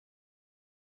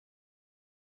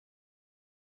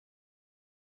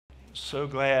So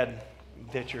glad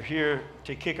that you're here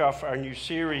to kick off our new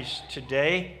series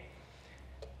today,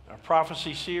 our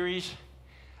prophecy series.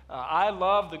 I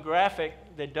love the graphic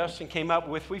that Dustin came up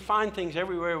with. We find things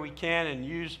everywhere we can and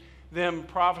use them,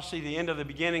 prophecy, the end of the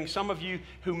beginning. Some of you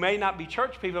who may not be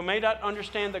church people may not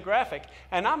understand the graphic,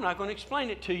 and I'm not going to explain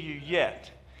it to you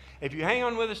yet. If you hang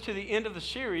on with us to the end of the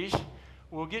series,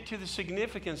 we'll get to the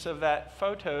significance of that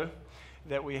photo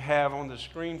that we have on the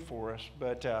screen for us.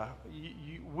 But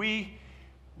we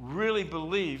really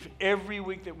believe every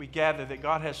week that we gather that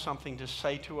God has something to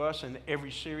say to us in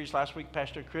every series. Last week,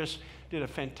 Pastor Chris did a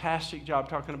fantastic job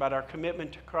talking about our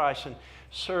commitment to Christ and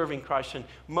serving Christ. And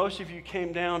most of you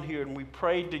came down here and we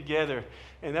prayed together.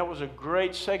 And that was a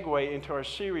great segue into our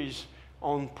series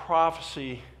on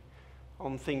prophecy,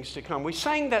 on things to come. We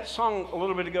sang that song a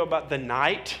little bit ago about the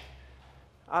night.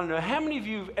 I don't know, how many of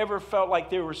you have ever felt like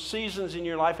there were seasons in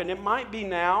your life, and it might be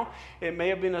now, it may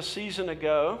have been a season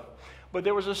ago, but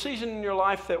there was a season in your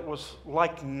life that was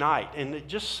like night, and it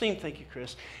just seemed, thank you,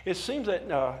 Chris, it seems that,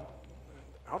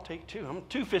 I'll take two, I'm a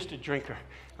two-fisted drinker.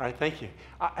 All right, thank you.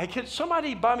 Could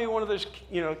somebody buy me one of those,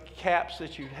 caps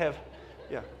that you have?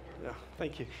 Yeah,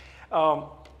 thank you.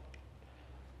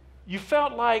 You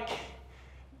felt like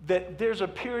that there's a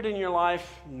period in your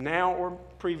life, now or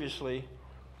previously,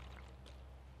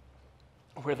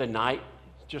 where the night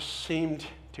just seemed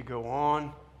to go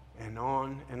on and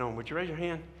on and on. Would you raise your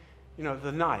hand?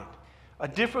 The night. A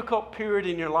difficult period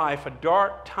in your life, a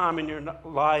dark time in your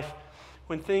life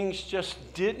when things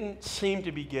just didn't seem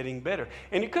to be getting better.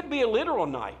 And it could be a literal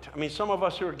night. I mean, some of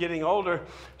us who are getting older,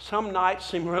 some nights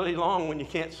seem really long when you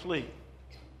can't sleep.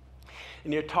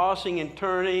 And you're tossing and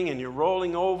turning and you're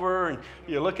rolling over and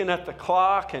you're looking at the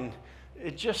clock and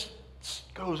it just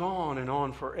goes on and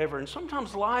on forever. And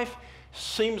sometimes life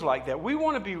seems like that. We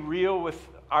want to be real with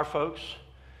our folks.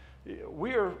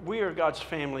 We are God's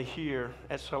family here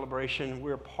at Celebration.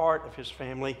 We're part of His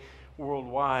family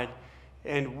worldwide.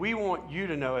 And we want you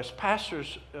to know, as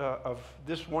pastors of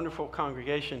this wonderful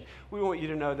congregation, we want you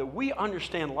to know that we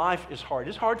understand life is hard.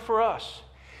 It's hard for us.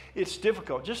 It's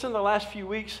difficult. Just in the last few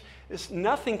weeks, it's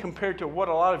nothing compared to what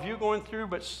a lot of you are going through,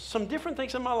 but some different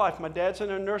things in my life. My dad's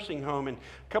in a nursing home, and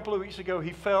a couple of weeks ago,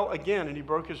 he fell again, and he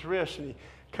broke his wrist, and he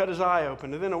cut his eye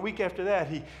open. And then a week after that,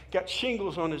 he got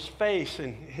shingles on his face,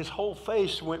 and his whole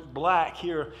face went black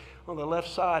here on the left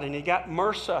side, and he got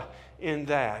MRSA in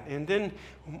that. And then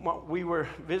we were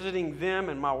visiting them,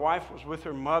 and my wife was with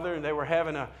her mother, and they were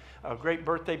having a great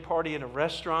birthday party at a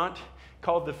restaurant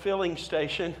called The Filling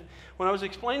Station. When I was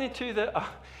explaining to the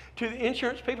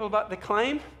insurance people about the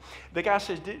claim, the guy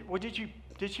says,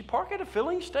 did she park at a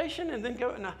filling station and then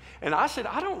go? And I said,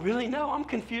 I don't really know. I'm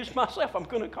confused myself. I'm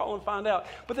going to call and find out.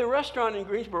 But the restaurant in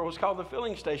Greensboro was called The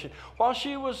Filling Station. While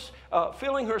she was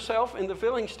filling herself in the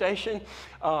filling station,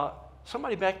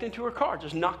 somebody backed into her car,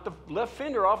 just knocked the left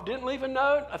fender off, didn't leave a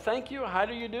note, a thank you, a how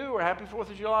do you do, or happy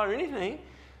 4th of July, or anything.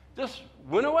 Just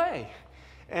went away.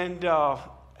 And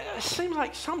it seems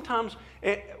like sometimes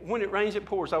when it rains, it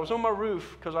pours. I was on my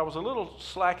roof because I was a little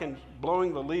slack in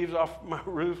blowing the leaves off my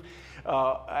roof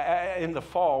in the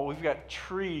fall. We've got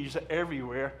trees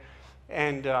everywhere.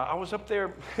 And I was up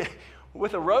there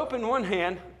with a rope in one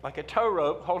hand, like a tow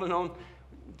rope, holding on,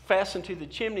 fastened to the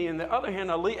chimney. In the other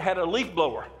hand, I had a leaf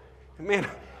blower. And man,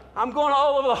 I'm going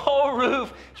all over the whole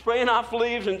roof, spraying off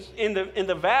leaves. And in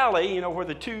the valley, where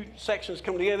the two sections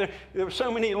come together, there were so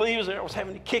many leaves there, I was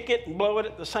having to kick it and blow it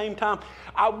at the same time.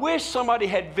 I wish somebody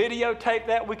had videotaped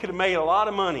that. We could have made a lot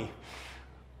of money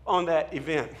on that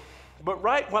event. But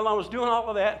right while I was doing all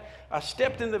of that, I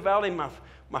stepped in the valley,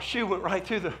 my shoe went right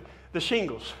through the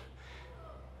shingles.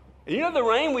 And the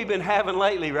rain we've been having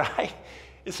lately, right?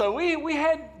 And so we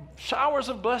had showers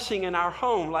of blessing in our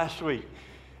home last week.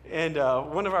 And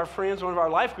one of our friends, one of our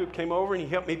life group came over and he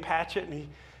helped me patch it, and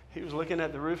he was looking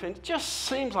at the roof. And it just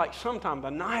seems like sometimes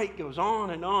the night goes on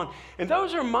and on. And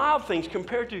those are mild things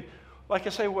compared to, like I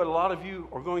say, what a lot of you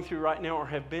are going through right now or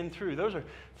have been through. Those are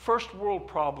first world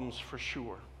problems for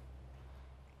sure.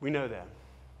 We know that.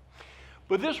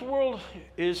 But this world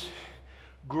is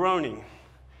groaning.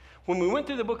 When we went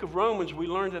through the book of Romans, we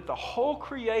learned that the whole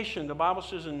creation, the Bible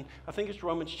says in, I think it's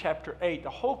Romans chapter 8, the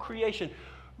whole creation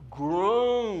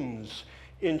groans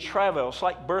in travail. It's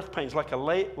like birth pains, like a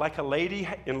lady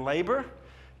in labor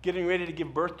getting ready to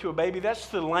give birth to a baby. That's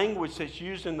the language that's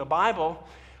used in the Bible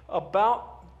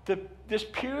about this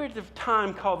period of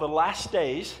time called the last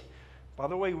days. By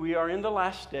the way, we are in the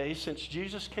last days. Since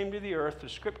Jesus came to the earth, the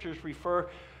scriptures refer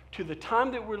to the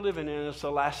time that we're living in as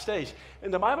the last days.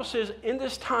 And the Bible says in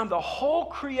this time, the whole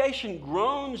creation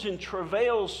groans and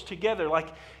travails together, like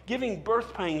giving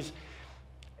birth pains.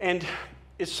 And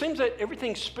it seems that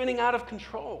everything's spinning out of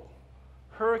control.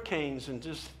 Hurricanes and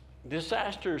just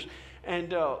disasters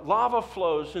and lava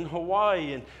flows in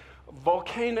Hawaii and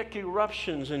volcanic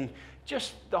eruptions, and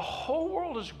just the whole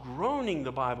world is groaning,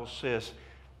 the Bible says.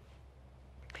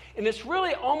 And it's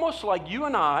really almost like you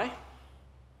and I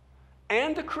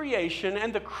and the creation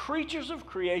and the creatures of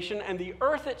creation and the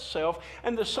earth itself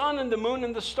and the sun and the moon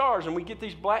and the stars, and we get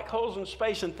these black holes in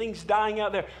space and things dying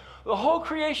out there. The whole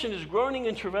creation is groaning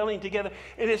and travailing together,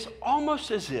 and it's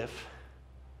almost as if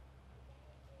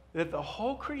that the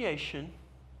whole creation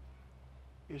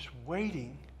is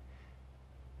waiting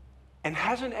and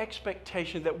has an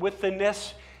expectation that with the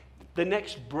next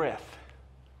breath,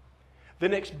 the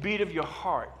next beat of your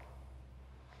heart,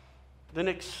 the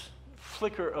next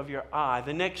flicker of your eye,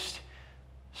 the next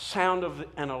sound of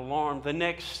an alarm, the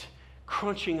next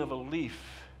crunching of a leaf,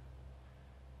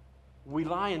 we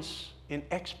lie in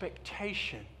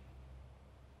expectation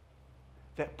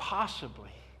that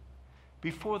possibly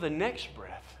before the next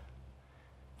breath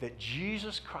that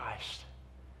Jesus Christ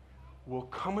will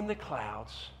come in the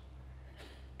clouds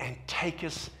and take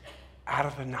us out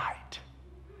of the night.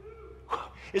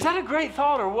 Is that a great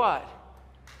thought or what?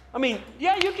 I mean,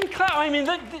 yeah, you can clap. I mean,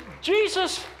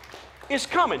 Jesus is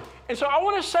coming. And so I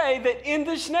want to say that in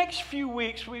this next few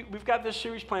weeks, we've got this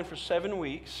series planned for 7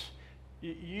 weeks.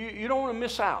 You don't want to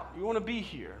miss out. You want to be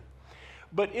here.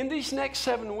 But in these next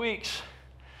 7 weeks,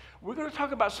 we're going to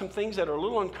talk about some things that are a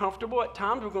little uncomfortable at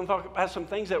times. We're going to talk about some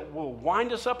things that will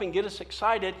wind us up and get us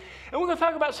excited. And we're going to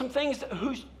talk about some things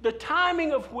the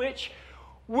timing of which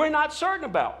we're not certain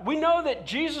about. We know that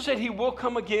Jesus said he will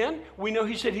come again. We know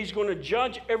he said he's going to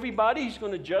judge everybody. He's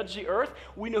going to judge the earth.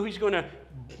 We know he's going to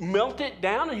melt it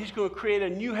down and he's going to create a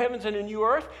new heavens and a new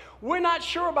earth. We're not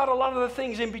sure about a lot of the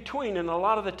things in between and a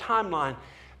lot of the timeline.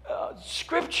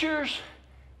 Scriptures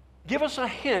give us a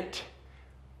hint,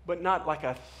 but not like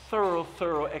a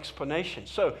thorough explanation.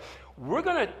 So we're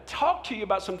going to talk to you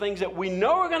about some things that we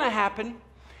know are going to happen,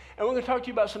 and we're going to talk to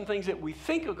you about some things that we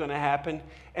think are going to happen,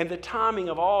 and the timing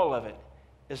of all of it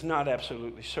is not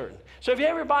absolutely certain. So if you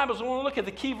have your Bibles, I want to look at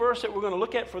the key verse that we're going to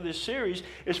look at for this series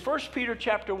is 1 Peter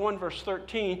chapter 1, verse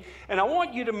 13, and I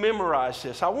want you to memorize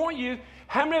this. I want you,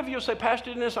 how many of you will say,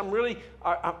 Pastor Dennis,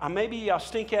 maybe I'll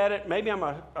stink at it, maybe I'm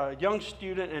a young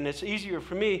student and it's easier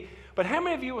for me, but how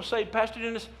many of you will say, Pastor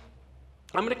Dennis,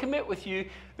 I'm going to commit with you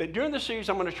that during the series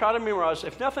I'm going to try to memorize,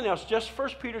 if nothing else, just 1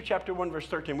 Peter chapter 1, verse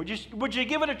 13. Would you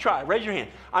give it a try? Raise your hand.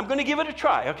 I'm going to give it a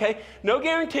try, okay? No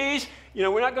guarantees.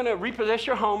 We're not going to repossess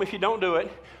your home if you don't do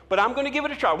it, but I'm going to give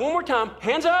it a try. One more time.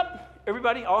 Hands up.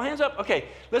 Everybody, all hands up. Okay,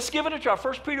 let's give it a try.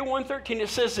 1 Peter 1:13, it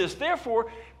says this, therefore,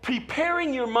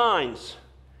 preparing your minds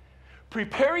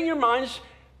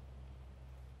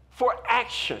for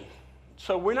action.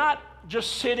 So we're not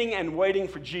just sitting and waiting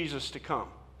for Jesus to come.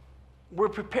 We're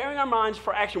preparing our minds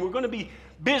for action. We're going to be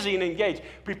busy and engaged.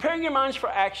 Preparing your minds for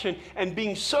action and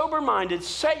being sober-minded.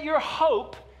 Set your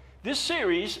hope. This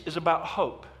series is about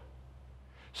hope.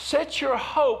 Set your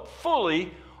hope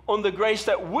fully on the grace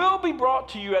that will be brought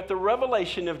to you at the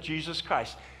revelation of Jesus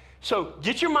Christ. So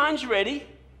get your minds ready.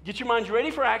 Get your minds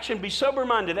ready for action. Be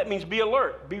sober-minded. That means be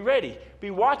alert. Be ready.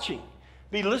 Be watching.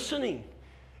 Be listening.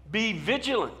 Be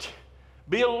vigilant.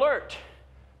 Be alert.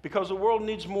 Because the world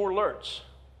needs more alerts.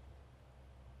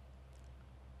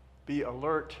 Be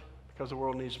alert because the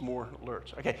world needs more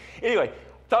alerts. Okay, anyway,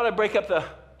 thought I'd break up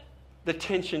the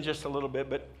tension just a little bit,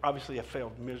 but obviously I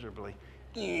failed miserably.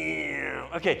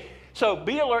 Okay, so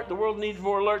be alert, the world needs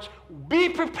more alerts. Be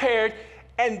prepared,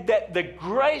 and that the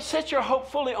grace, set your hope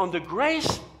fully on the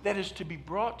grace that is to be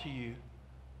brought to you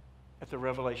at the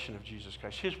revelation of Jesus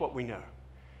Christ. Here's what we know.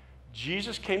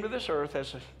 Jesus came to this earth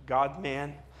as a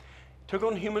God-man, took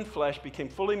on human flesh, became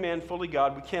fully man, fully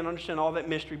God. We can't understand all that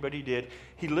mystery, but he did.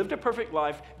 He lived a perfect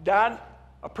life, died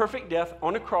a perfect death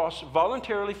on a cross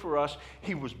voluntarily for us.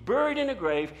 He was buried in a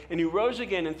grave, and he rose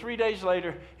again. And 3 days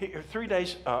later,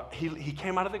 he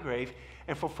came out of the grave.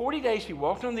 And for 40 days, he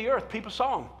walked on the earth. People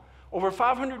saw him. Over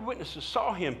 500 witnesses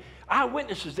saw him.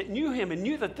 Eyewitnesses that knew him and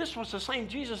knew that this was the same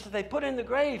Jesus that they put in the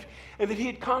grave and that he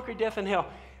had conquered death and hell.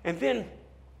 And then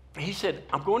he said,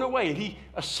 I'm going away. And he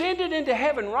ascended into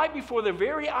heaven right before their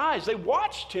very eyes. They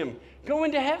watched him go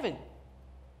into heaven.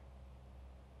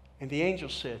 And the angel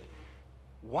said,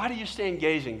 why do you stand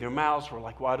gazing? Their mouths were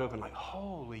like wide open, like,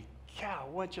 holy cow,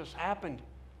 what just happened?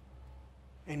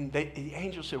 And the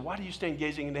angel said, why do you stand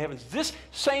gazing into heavens? This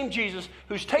same Jesus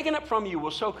who's taken up from you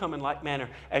will so come in like manner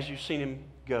as you've seen him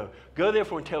go. Go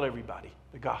therefore and tell everybody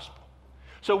the gospel.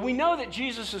 So we know that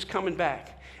Jesus is coming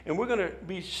back. And we're going to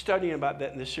be studying about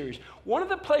that in this series. One of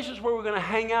the places where we're going to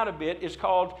hang out a bit is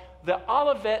called the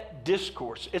Olivet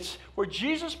Discourse. It's where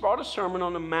Jesus brought a sermon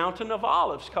on the Mountain of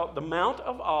Olives, called the Mount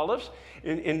of Olives.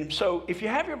 And so if you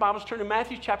have your Bibles, turn to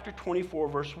Matthew chapter 24,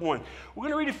 verse 1. We're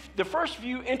going to read the first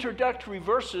few introductory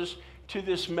verses to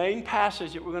this main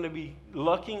passage that we're going to be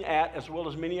looking at, as well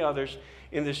as many others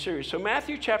in this series. So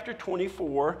Matthew chapter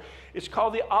 24, it's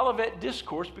called the Olivet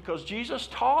Discourse because Jesus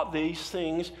taught these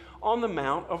things on the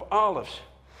Mount of Olives.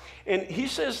 And he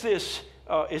says this,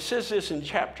 it says this in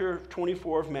chapter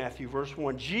 24 of Matthew, verse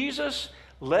 1. Jesus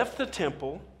left the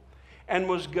temple and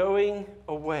was going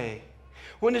away.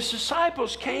 When his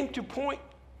disciples came to point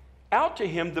out to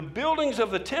him the buildings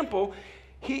of the temple,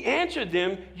 he answered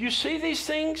them, "You see these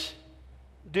things?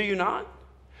 Do you not?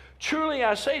 Truly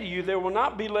I say to you, there will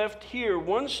not be left here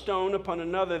one stone upon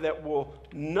another that will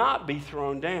not be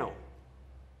thrown down."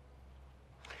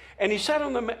 And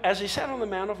as he sat on the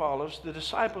Mount of Olives, the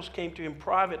disciples came to him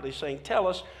privately, saying, "Tell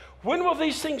us, when will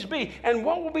these things be? And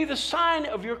what will be the sign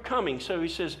of your coming?" So he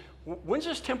says, when's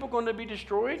this temple going to be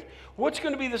destroyed? What's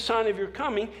going to be the sign of your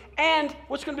coming? And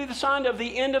what's going to be the sign of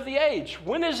the end of the age?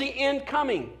 When is the end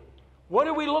coming? What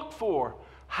do we look for?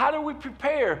 How do we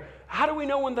prepare? How do we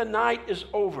know when the night is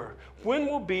over? When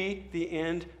will be the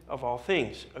end of all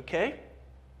things? Okay?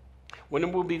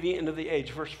 When will be the end of the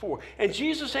age? Verse 4. And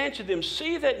Jesus answered them,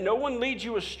 "See that no one leads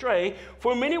you astray,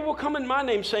 for many will come in my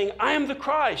name, saying, 'I am the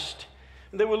Christ.'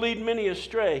 And they will lead many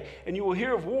astray. And you will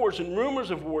hear of wars and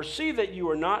rumors of wars. See that you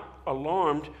are not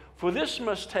alarmed, for this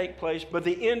must take place, but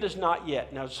the end is not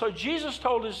yet." Now, so Jesus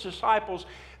told his disciples,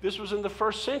 this was in the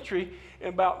first century,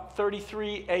 about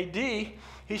 33 AD.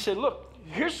 He said, look,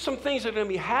 here's some things that are going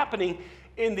to be happening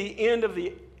in the end of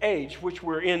the age, which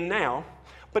we're in now.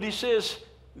 But he says,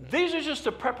 these are just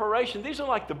a preparation. These are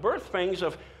like the birth pangs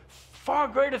of far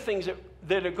greater things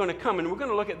that are going to come. And we're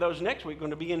going to look at those next week. We're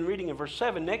going to begin reading in verse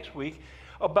 7 next week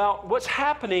about what's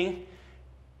happening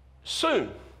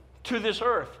soon to this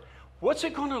earth. What's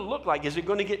it going to look like? Is it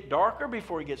going to get darker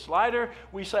before it gets lighter?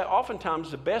 We say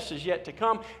oftentimes the best is yet to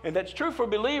come, and that's true for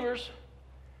believers.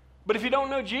 But if you don't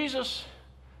know Jesus,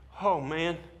 oh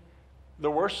man,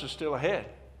 the worst is still ahead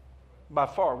by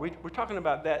far. We're talking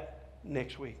about that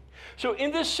next week. So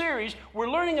in this series, we're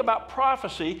learning about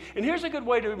prophecy, and here's a good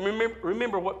way to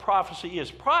remember what prophecy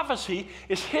is. Prophecy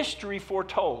is history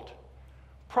foretold.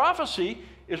 Prophecy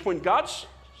is when God's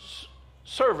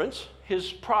servants,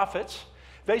 his prophets,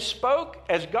 they spoke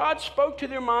as God spoke to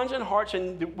their minds and hearts,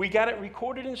 and we got it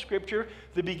recorded in Scripture,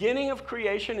 the beginning of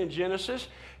creation in Genesis,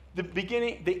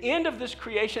 the end of this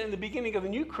creation, and the beginning of the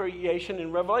new creation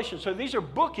in Revelation. So these are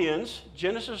bookends,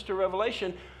 Genesis to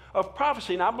Revelation, of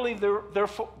prophecy, and I believe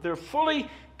they're fully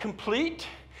complete.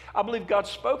 I believe God's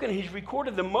spoken. He's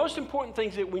recorded the most important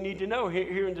things that we need to know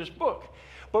here in this book.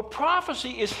 But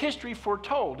prophecy is history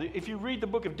foretold. If you read the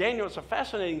book of Daniel, it's a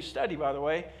fascinating study, by the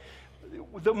way.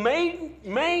 The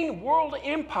main world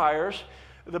empires,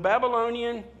 the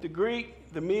Babylonian, the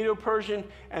Greek, the Medo-Persian,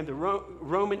 and the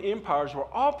Roman empires were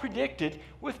all predicted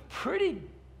with pretty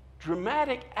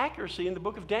dramatic accuracy in the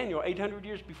book of Daniel, 800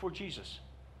 years before Jesus.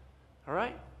 All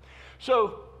right?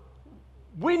 So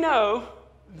we know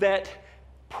that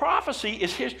prophecy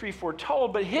is history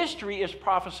foretold, but history is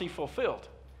prophecy fulfilled.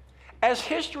 As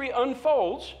history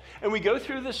unfolds, and we go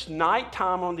through this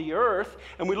nighttime on the earth,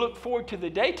 and we look forward to the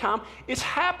daytime, it's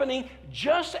happening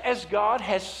just as God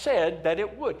has said that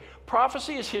it would.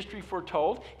 Prophecy is history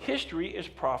foretold. History is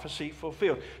prophecy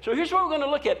fulfilled. So here's what we're going to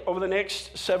look at over the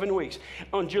next 7 weeks.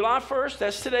 On July 1st,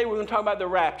 that's today, we're going to talk about the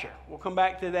rapture. We'll come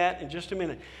back to that in just a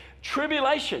minute.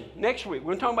 Tribulation, next week.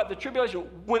 We're going to talk about the tribulation.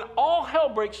 When all hell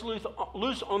breaks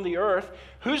loose on the earth,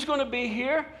 who's going to be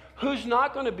here? Who's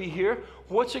not going to be here?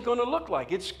 What's it going to look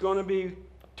like? It's going to be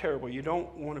terrible. You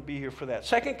don't want to be here for that.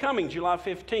 Second coming, July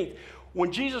 15th,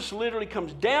 when Jesus literally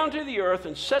comes down to the earth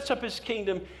and sets up his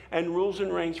kingdom and rules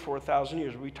and reigns for 1,000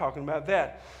 years. We'll be talking about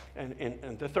that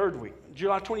and the third week.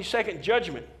 July 22nd,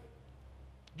 judgment.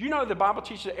 Do you know the Bible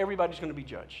teaches that everybody's going to be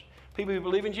judged? People who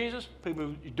believe in Jesus, people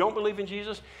who don't believe in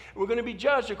Jesus. We're going to be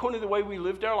judged according to the way we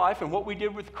lived our life and what we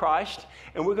did with Christ,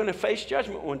 and we're going to face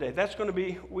judgment one day. That's going to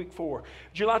be week 4.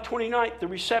 July 29th, the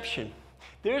reception.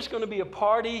 There's going to be a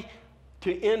party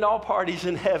to end all parties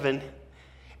in heaven,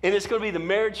 and it's going to be the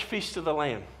marriage feast of the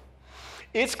Lamb.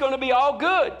 It's going to be all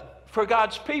good for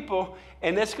God's people,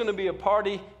 and that's going to be a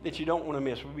party that you don't want to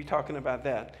miss. We'll be talking about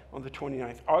that on the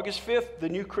 29th. August 5th, the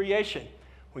new creation.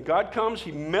 When God comes,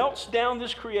 he melts down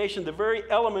this creation. The very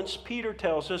elements, Peter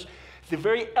tells us, the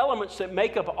very elements that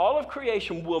make up all of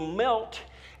creation will melt,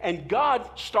 and God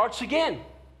starts again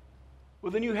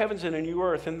with a new heavens and a new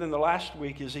earth. And then the last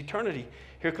week is eternity.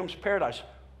 Here comes paradise.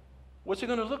 What's it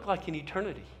going to look like in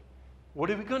eternity? What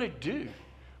are we going to do?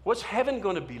 What's heaven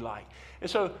going to be like? And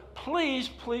so please,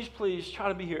 please, please try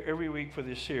to be here every week for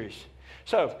this series.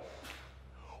 So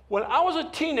when I was a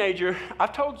teenager,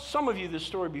 I've told some of you this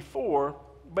story before,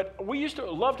 but we used to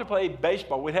love to play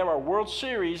baseball. We'd have our World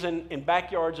Series in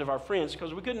backyards of our friends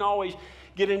because we couldn't always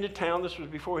get into town. This was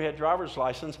before we had driver's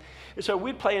license. And so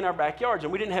we'd play in our backyards,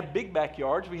 and we didn't have big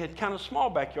backyards. We had kind of small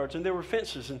backyards, and there were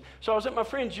fences. And so I was at my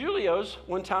friend Julio's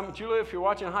one time. Julio, if you're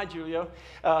watching, hi, Julio.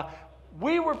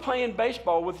 We were playing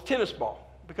baseball with a tennis ball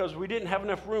because we didn't have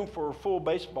enough room for a full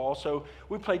baseball. So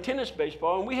we played tennis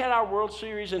baseball, and we had our World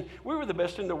Series, and we were the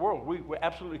best in the world. We were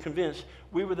absolutely convinced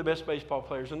we were the best baseball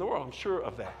players in the world. I'm sure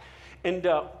of that. And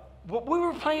we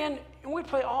were playing, and we'd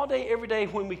play all day, every day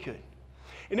when we could.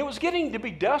 And it was getting to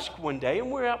be dusk one day, and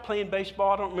we were out playing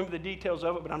baseball. I don't remember the details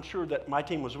of it, but I'm sure that my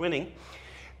team was winning.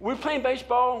 We were playing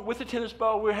baseball with the tennis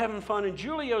ball. We were having fun in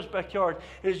Julio's backyard.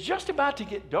 And it's just about to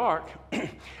get dark,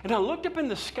 and I looked up in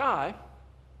the sky,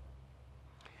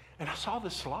 and I saw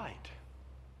this light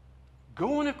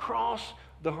going across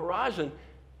the horizon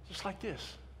just like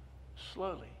this,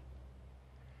 slowly.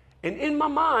 And in my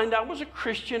mind, I was a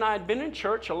Christian. I had been in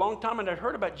church a long time, and I'd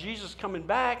heard about Jesus coming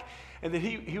back, and that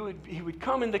he would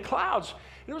come in the clouds.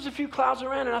 And there was a few clouds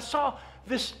around, and I saw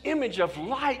this image of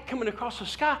light coming across the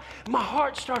sky. My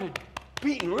heart started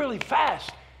beating really fast.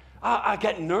 I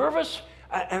got nervous,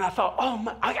 and I thought,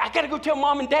 I got to go tell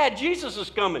Mom and Dad Jesus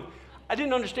is coming. I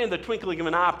didn't understand the twinkling of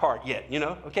an eye part yet,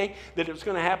 okay, that it was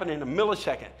going to happen in a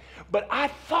millisecond. But I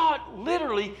thought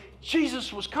literally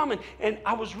Jesus was coming, and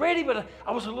I was ready, but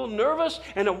I was a little nervous,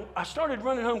 and I started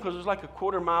running home because it was like a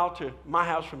quarter mile to my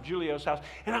house from Julio's house,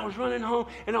 and I was running home,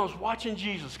 and I was watching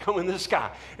Jesus come in the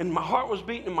sky, and my heart was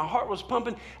beating, and my heart was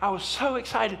pumping. I was so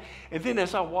excited, and then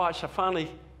as I watched, I finally,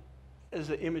 as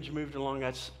the image moved along,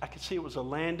 I could see it was the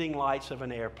landing lights of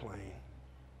an airplane,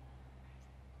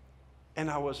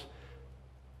 and I was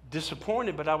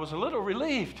disappointed, but I was a little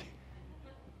relieved.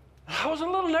 I was a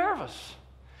little nervous.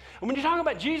 And when you're talking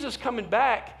about Jesus coming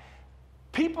back,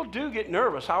 people do get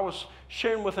nervous. I was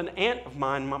sharing with an aunt of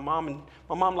mine, my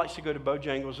mom likes to go to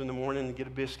Bojangles in the morning and get a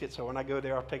biscuit. So when I go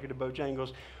there, I'll take her to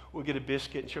Bojangles. We'll get a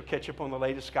biscuit, and she'll catch up on the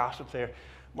latest gossip there.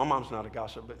 My mom's not a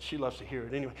gossip, but she loves to hear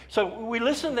it anyway. So we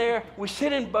listen there. We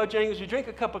sit in Bojangles. We drink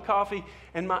a cup of coffee.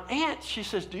 And my aunt, she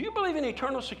says, "Do you believe in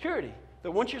eternal security? That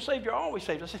once you're saved, you're always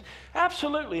saved?" I said,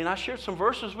 "Absolutely." And I shared some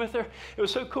verses with her. It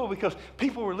was so cool because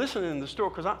people were listening in the store,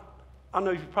 because I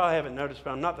know you probably haven't noticed, but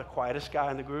I'm not the quietest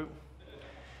guy in the group.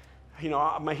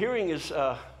 My hearing is,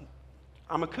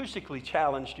 I'm acoustically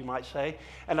challenged, you might say,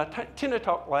 and I tend to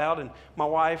talk loud, and my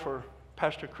wife or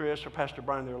Pastor Chris or Pastor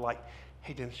Brian, they're like,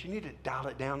 "Hey, Dennis, you need to dial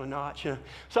it down a notch."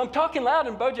 So I'm talking loud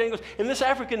in Bojangles, and this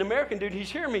African-American dude,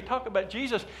 he's hearing me talk about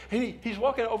Jesus, and he's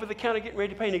walking over the counter getting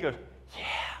ready to pay, and he goes,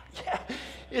 Yeah,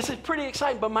 it's pretty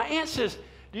exciting. But my aunt says,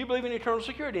 "Do you believe in eternal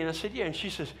security?" And I said, "Yeah." And she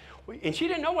says, and she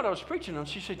didn't know what I was preaching on.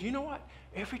 She said, "You know what?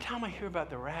 Every time I hear about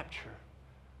the rapture,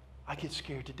 I get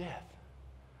scared to death.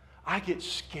 I get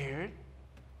scared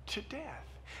to death."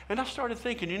 And I started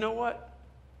thinking, you know what?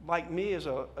 Like me as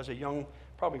a young,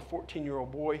 probably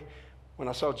 14-year-old boy, when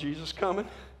I saw Jesus coming,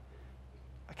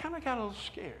 I kind of got a little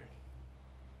scared.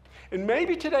 And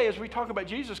maybe today, as we talk about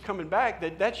Jesus coming back,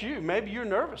 that's you. Maybe you're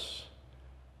nervous.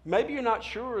 Maybe you're not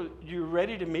sure you're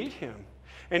ready to meet him.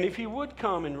 And if he would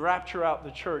come and rapture out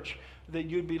the church, that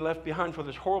you'd be left behind for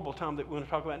this horrible time that we're going to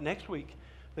talk about next week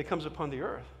that comes upon the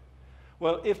earth.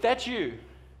 Well, if that's you,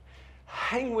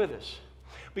 hang with us.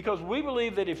 Because we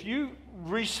believe that if you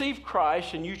receive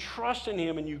Christ and you trust in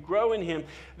him and you grow in him,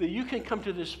 that you can come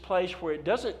to this place where it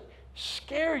doesn't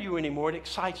scare you anymore, it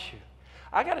excites you.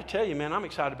 I got to tell you, man, I'm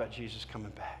excited about Jesus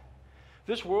coming back.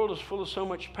 This world is full of so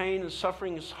much pain and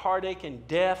suffering and heartache and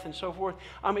death and so forth.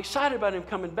 I'm excited about him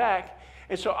coming back.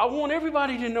 And so I want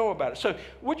everybody to know about it. So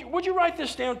would you write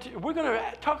this down? We're going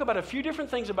to talk about a few different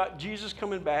things about Jesus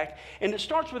coming back. And it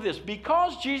starts with this.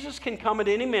 Because Jesus can come at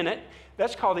any minute,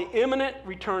 that's called the imminent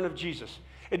return of Jesus.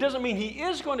 It doesn't mean he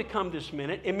is going to come this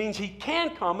minute. It means he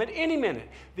can come at any minute.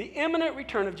 The imminent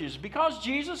return of Jesus. Because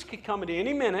Jesus can come at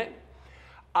any minute,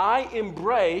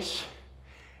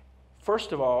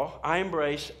 first of all, I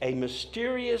embrace a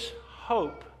mysterious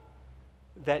hope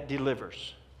that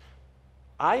delivers.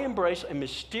 I embrace a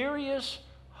mysterious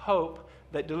hope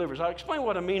that delivers. I'll explain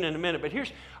what I mean in a minute, but I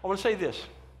want to say this.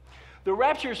 The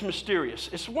rapture is mysterious.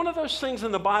 It's one of those things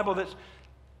in the Bible that's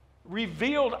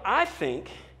revealed, I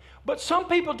think, but some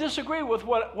people disagree with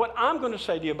what I'm going to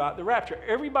say to you about the rapture.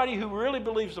 Everybody who really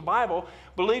believes the Bible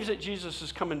believes that Jesus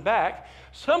is coming back.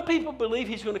 Some people believe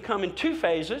he's going to come in two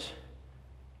phases.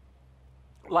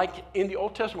 like in the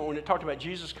Old Testament when it talked about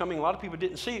Jesus coming, a lot of people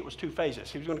didn't see it was two phases.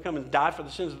 He was going to come and die for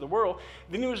the sins of the world.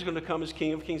 Then he was going to come as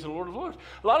King of Kings and Lord of Lords.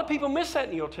 A lot of people miss that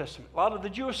in the Old Testament. A lot of the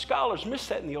Jewish scholars miss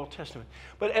that in the Old Testament.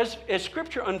 But as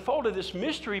Scripture unfolded, this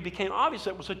mystery became obvious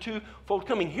that it was a twofold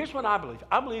coming. Here's what I believe.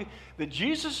 I believe that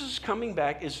Jesus' coming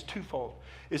back is twofold.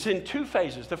 It's in two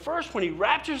phases. The first, when he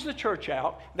raptures the church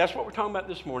out, that's what we're talking about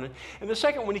this morning. And the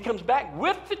second, when he comes back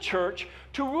with the church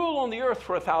to rule on the earth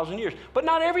for 1,000 years. But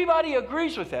not everybody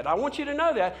agrees with that. I want you to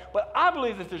know that. But I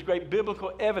believe that there's great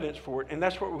biblical evidence for it, and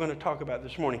that's what we're going to talk about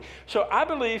this morning. So I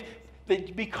believe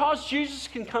that because Jesus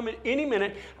can come at any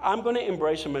minute, I'm going to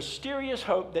embrace a mysterious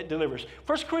hope that delivers.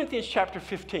 1 Corinthians chapter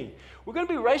 15. We're going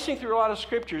to be racing through a lot of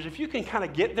scriptures. If you can kind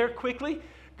of get there quickly,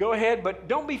 go ahead, but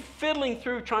don't be fiddling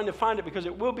through trying to find it because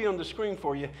it will be on the screen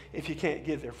for you if you can't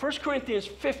get there. 1 Corinthians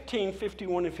 15,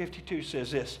 51 and 52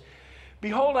 says this.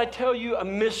 Behold, I tell you a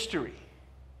mystery.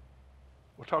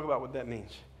 We'll talk about what that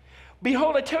means.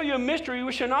 Behold, I tell you a mystery.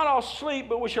 We shall not all sleep,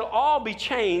 but we shall all be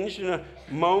changed in a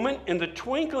moment, in the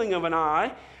twinkling of an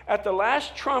eye, at the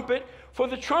last trumpet. For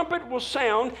the trumpet will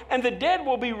sound, and the dead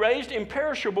will be raised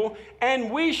imperishable, and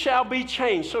we shall be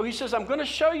changed. So he says, I'm going to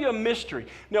show you a mystery.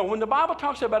 Now, when the Bible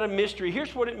talks about a mystery,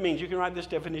 here's what it means. You can write this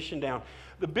definition down.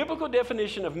 The biblical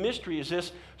definition of mystery is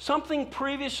this: something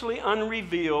previously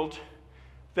unrevealed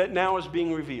that now is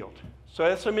being revealed. So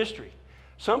that's a mystery.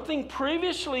 Something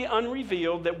previously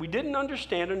unrevealed that we didn't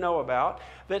understand or know about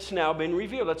that's now been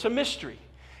revealed. That's a mystery.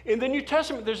 In the New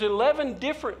Testament, there's 11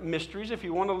 different mysteries. If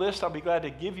you want a list, I'll be glad to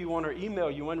give you one or email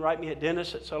you one. Write me at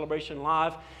Dennis@Celebration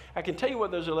Live. I can tell you what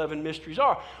those 11 mysteries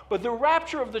are. But the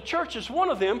rapture of the church is one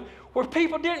of them where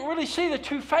people didn't really see the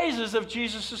two phases of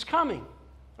Jesus' coming.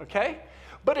 Okay?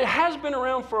 But it has been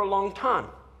around for a long time,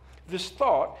 this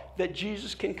thought that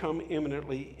Jesus can come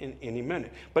imminently in any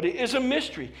minute. But it is a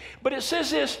mystery. But it says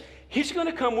this, he's going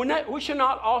to come. We shall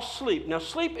not all sleep. Now,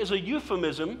 sleep is a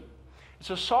euphemism. It's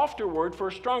a softer word for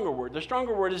a stronger word. The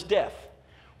stronger word is death.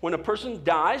 When a person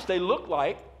dies, they look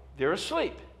like they're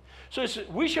asleep. So it's,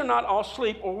 we shall not all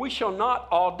sleep, or we shall not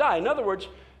all die. In other words,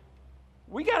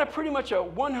 we got a pretty much a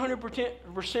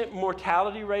 100%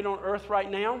 mortality rate on earth right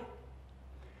now.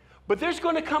 But there's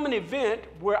going to come an event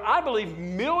where I believe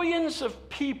millions of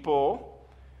people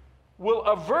will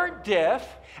avert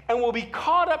death and will be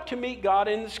caught up to meet God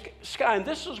in the sky. And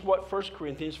this is what 1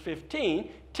 Corinthians 15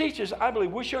 teaches. I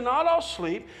believe we shall not all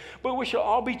sleep, but we shall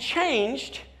all be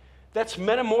changed. That's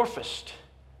metamorphosed.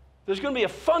 There's going to be a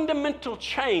fundamental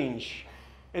change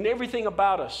in everything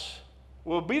about us.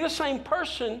 We'll be the same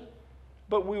person,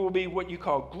 but we will be what you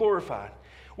call glorified.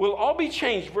 We'll all be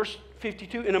changed. Verse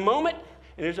 52, in a moment,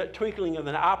 and there's that twinkling of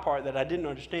an eye part that I didn't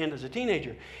understand as a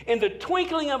teenager. In the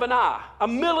twinkling of an eye, a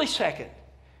millisecond,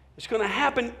 it's going to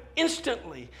happen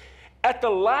instantly. At the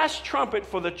last trumpet,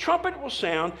 for the trumpet will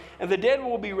sound, and the dead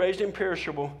will be raised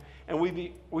imperishable, and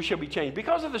we shall be changed.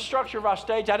 Because of the structure of our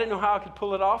stage, I didn't know how I could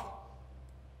pull it off.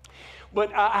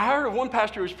 But I heard of one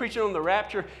pastor who was preaching on the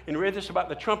rapture and read this about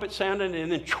the trumpet sounding,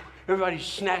 and then everybody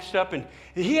snatched up, and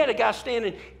he had a guy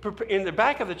standing in the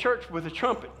back of the church with a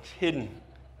trumpet hidden.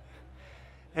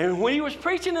 And when he was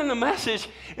preaching in the message,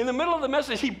 in the middle of the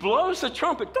message, he blows the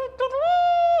trumpet,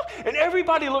 and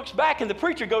everybody looks back, and the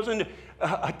preacher goes in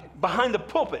behind the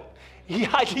pulpit. He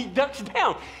ducks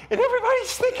down, and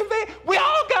everybody's thinking we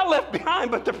all got left behind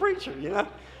but the preacher, you know.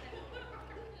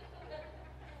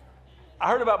 I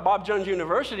heard about Bob Jones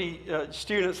University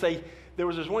students. There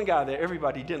was this one guy that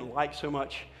everybody didn't like so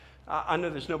much. I know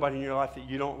there's nobody in your life that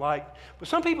you don't like, but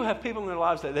some people have people in their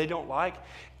lives that they don't like.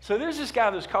 So there's this guy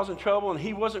that was causing trouble, and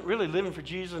he wasn't really living for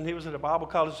Jesus, and he was at a Bible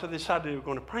college, so they decided they were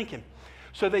going to prank him.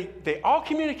 So they all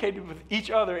communicated with each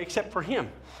other except for him.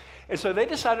 And so they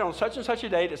decided on such and such a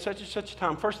date at such and such a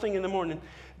time, first thing in the morning,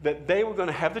 that they were going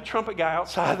to have the trumpet guy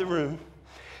outside the room,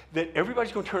 that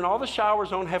everybody's going to turn all the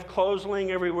showers on, have clothes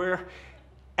laying everywhere,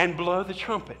 and blow the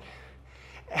trumpet.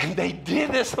 And they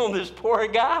did this on this poor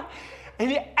guy, and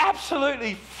he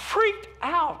absolutely freaked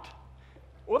out.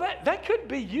 Well, that could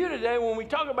be you today when we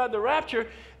talk about the rapture,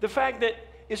 the fact that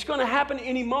it's going to happen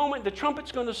any moment, the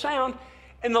trumpet's going to sound,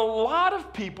 and a lot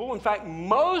of people, in fact,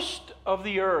 most of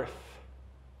the earth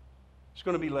is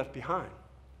going to be left behind.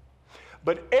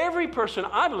 But every person,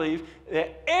 I believe,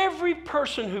 that every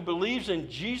person who believes in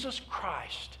Jesus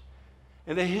Christ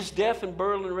and that his death and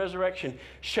burial and resurrection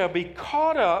shall be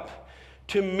caught up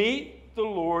to meet the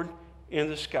Lord in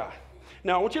the sky.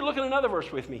 Now, I want you to look at another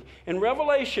verse with me. In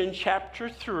Revelation chapter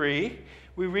 3,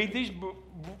 we read these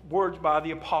words by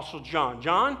the Apostle John.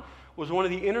 John was one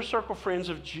of the inner circle friends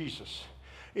of Jesus.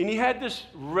 And he had this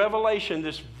revelation,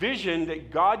 this vision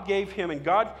that God gave him, and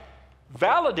God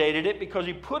validated it because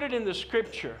he put it in the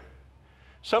scripture.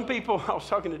 Some people, I was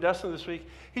talking to Dustin this week,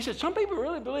 he said, some people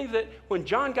really believe that when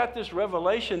John got this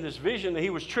revelation, this vision, that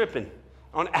he was tripping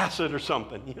on acid or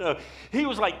something. You know, he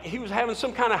was having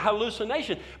some kind of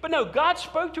hallucination. But no, God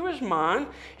spoke to his mind.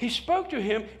 He spoke to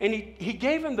him, and he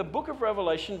gave him the book of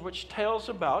Revelation, which tells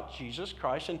about Jesus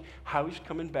Christ and how he's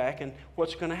coming back and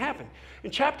what's going to happen.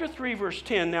 In chapter 3, verse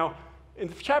 10, now,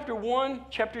 in chapter 1,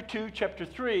 chapter 2, chapter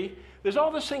 3, there's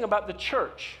all this thing about the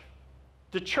church.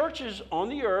 The church is on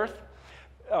the earth.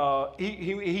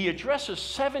 He addresses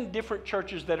 7 different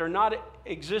churches that are not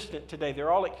existent today.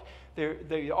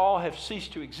 They all have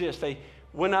ceased to exist. They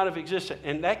went out of existence.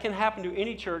 And that can happen to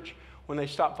any church when they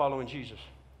stop following Jesus.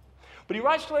 But he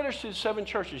writes letters to the 7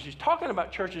 churches. He's talking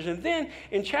about churches. And then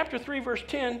in chapter 3, verse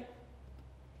 10,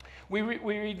 we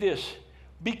read this.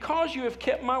 Because you have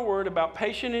kept my word about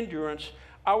patient endurance,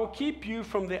 I will keep you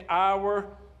from the hour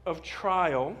of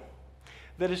trial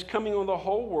that is coming on the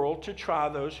whole world to try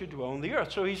those who dwell on the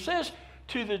earth. So he says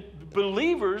to the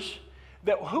believers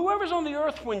that whoever's on the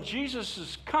earth when Jesus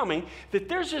is coming, that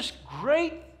there's this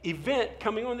great event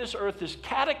coming on this earth, this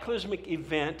cataclysmic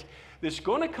event that's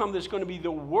going to come, that's going to be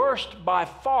the worst by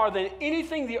far than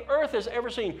anything the earth has ever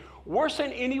seen, worse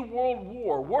than any world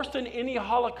war, worse than any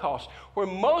Holocaust, where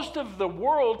most of the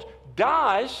world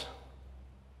dies,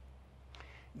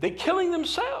 they're killing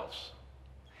themselves.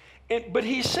 But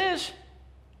he says,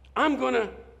 I'm going to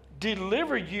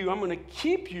deliver you, I'm going to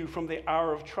keep you from the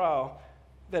hour of trial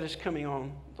that is coming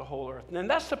on the whole earth. And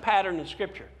that's the pattern in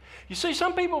Scripture. You see,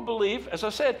 some people believe, as I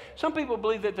said, some people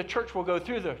believe that the church will go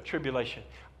through the tribulation.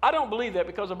 I don't believe that,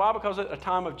 because the Bible calls it a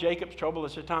time of Jacob's trouble.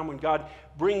 It's a time when God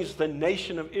brings the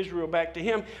nation of Israel back to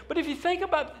him. But if you think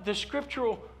about the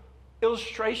scriptural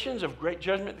illustrations of great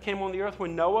judgment that came on the earth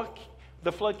when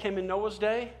the flood came in Noah's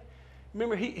day,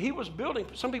 remember, he was building.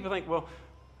 Some people think, well,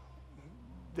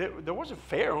 there wasn't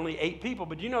fair, only 8 people.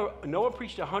 But you know, Noah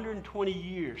preached 120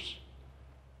 years.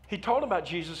 He told about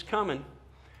Jesus coming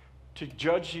to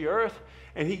judge the earth,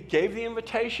 and he gave the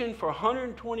invitation for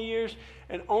 120 years,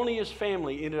 and only his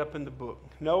family ended up in the book.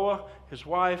 Noah, his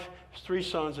wife, his 3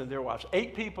 sons, and their wives.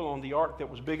 8 people on the ark that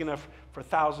was big enough for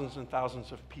thousands and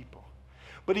thousands of people.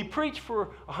 But he preached for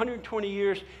 120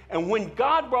 years, and when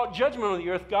God brought judgment on the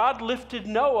earth, God lifted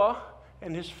Noah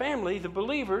and his family, the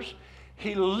believers,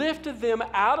 he lifted them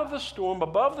out of the storm,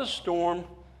 above the storm,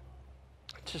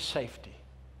 to safety.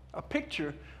 A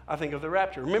picture, I think, of the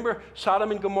rapture. Remember Sodom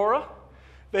and Gomorrah?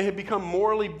 They had become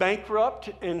morally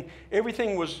bankrupt, and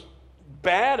everything was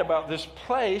bad about this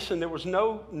place, and there was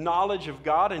no knowledge of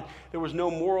God, and there was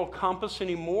no moral compass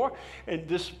anymore, and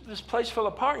this place fell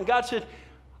apart, and God said,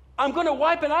 I'm going to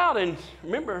wipe it out. And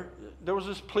remember, there was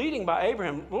this pleading by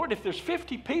Abraham, Lord, if there's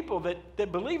 50 people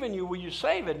that believe in you, will you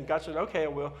save it? And God said, okay, I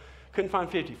will. Couldn't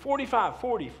find 50. 45,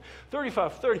 40,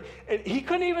 35, 30. And he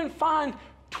couldn't even find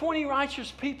 20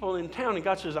 righteous people in town. And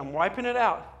God says, I'm wiping it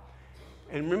out.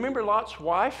 And remember Lot's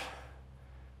wife?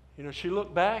 You know, she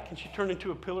looked back and she turned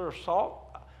into a pillar of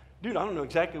salt. Dude, I don't know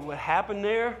exactly what happened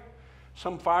there.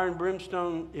 Some fire and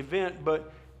brimstone event.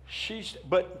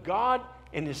 But God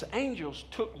and his angels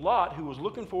took Lot, who was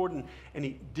looking forward, and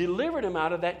he delivered him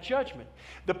out of that judgment.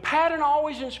 The pattern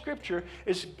always in Scripture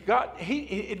is God.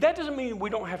 That doesn't mean we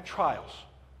don't have trials.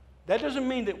 That doesn't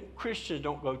mean that Christians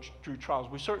don't go through trials.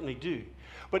 We certainly do.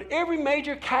 But every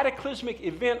major cataclysmic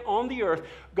event on the earth,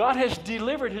 God has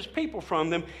delivered his people from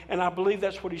them, and I believe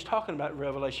that's what he's talking about in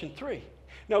Revelation 3.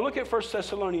 Now look at 1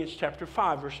 Thessalonians chapter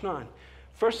 5, verse 9.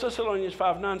 1 Thessalonians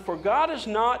 5:9, for God has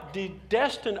not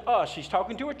destined us. He's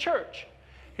talking to a church.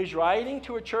 He's writing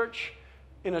to a church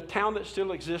in a town that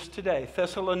still exists today,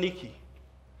 Thessaloniki.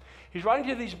 He's writing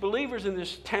to these believers in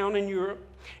this town in Europe,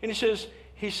 and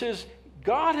he says,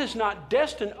 God has not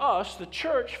destined us, the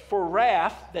church, for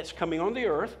wrath that's coming on the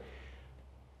earth,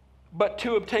 but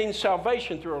to obtain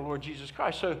salvation through our Lord Jesus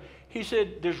Christ. So he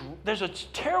said, there's a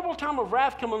terrible time of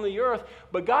wrath coming on the earth,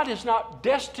 but God has not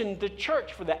destined the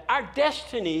church for that. Our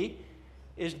destiny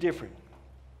is different.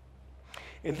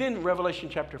 And then Revelation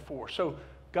chapter 4. So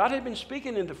God had been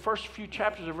speaking in the first few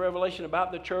chapters of Revelation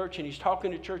about the church, and he's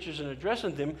talking to churches and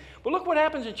addressing them. But look what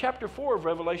happens in chapter 4 of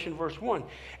Revelation, verse 1.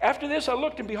 After this I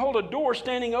looked, and behold, a door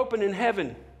standing open in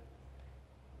heaven.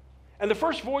 And the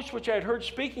first voice which I had heard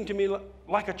speaking to me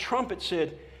like a trumpet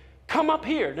said, come up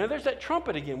here. Now there's that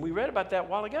trumpet again. We read about that a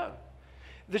while ago.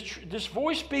 This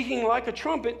voice speaking like a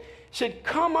trumpet said,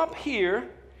 come up here,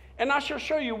 and I shall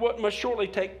show you what must shortly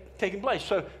taking place.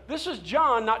 So this is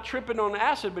John not tripping on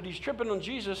acid, but he's tripping on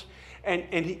Jesus,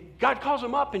 and God calls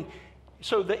him up, and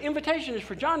so the invitation is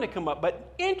for John to come up.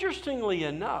 But interestingly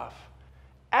enough,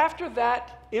 after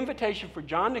that invitation for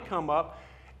John to come up,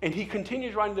 And he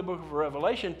continues writing the book of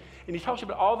Revelation, and he talks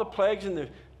about all the plagues and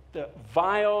the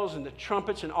vials and the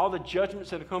trumpets and all the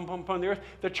judgments that have come upon the earth.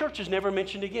 The church is never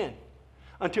mentioned again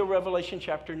until Revelation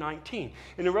chapter 19.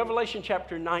 And in Revelation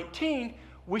chapter 19,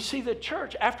 we see the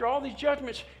church, after all these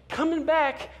judgments, coming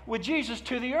back with Jesus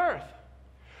to the earth.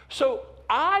 So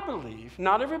I believe,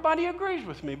 not everybody agrees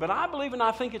with me, but I believe and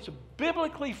I think it's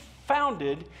biblically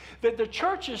founded that the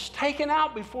church is taken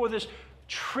out before this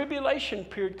tribulation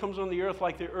period comes on the earth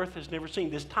like the earth has never seen.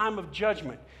 This time of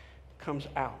judgment comes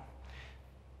out.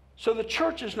 So the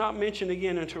church is not mentioned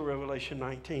again until Revelation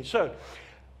 19. So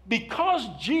because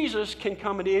Jesus can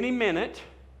come at any minute,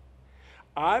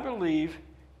 I believe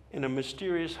in a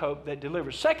mysterious hope that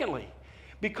delivers. Secondly,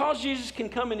 because Jesus can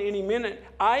come in any minute,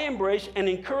 I embrace an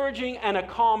encouraging and a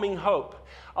calming hope.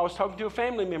 I was talking to a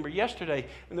family member yesterday,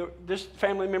 and this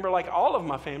family member, like all of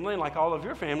my family and like all of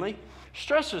your family,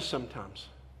 stresses sometimes,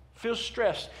 feels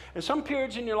stressed. And some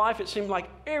periods in your life, it seems like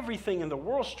everything in the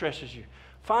world stresses you.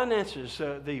 Finances,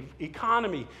 the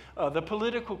economy, the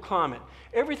political climate,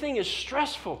 everything is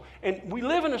stressful. And we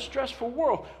live in a stressful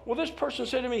world. Well, this person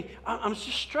said to me, I'm just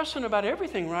stressing about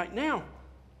everything right now.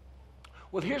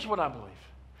 Well, here's what I believe.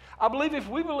 I believe if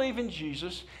we believe in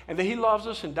Jesus and that he loves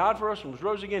us and died for us and was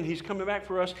rose again, he's coming back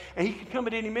for us, and he can come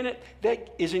at any minute,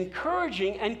 that is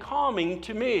encouraging and calming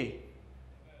to me.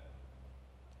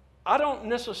 I don't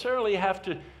necessarily have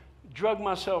to drug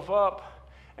myself up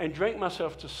and drink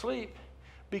myself to sleep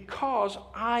because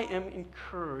I am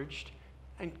encouraged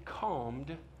and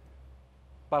calmed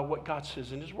by what God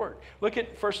says in his word. Look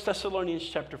at 1 Thessalonians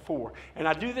chapter 4. And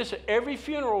I do this at every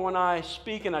funeral when I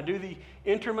speak, and I do the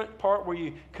interment part where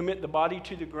you commit the body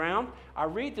to the ground. I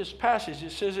read this passage.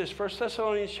 It says this, 1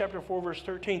 Thessalonians chapter 4, verse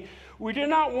 13. We do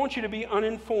not want you to be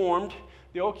uninformed.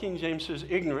 The old King James says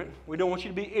ignorant. We don't want you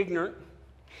to be ignorant.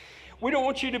 We don't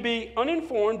want you to be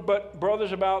uninformed, but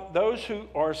brothers, about those who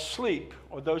are asleep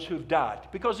or those who have died.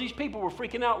 Because these people were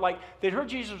freaking out like they'd heard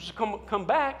Jesus was come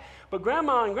back, but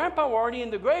Grandma and Grandpa were already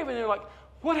in the grave, and they're like,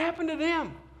 what happened to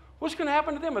them? What's going to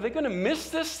happen to them? Are they going to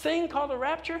miss this thing called the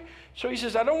rapture? So he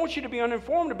says, I don't want you to be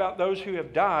uninformed about those who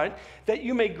have died, that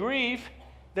you may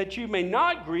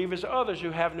not grieve as others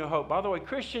who have no hope. By the way,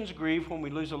 Christians grieve when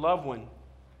we lose a loved one,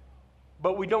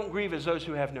 but we don't grieve as those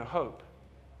who have no hope.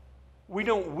 We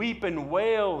don't weep and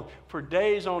wail for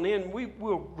days on end.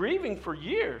 We're grieving for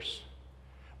years,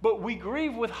 but we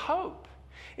grieve with hope.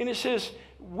 And it says,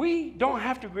 we don't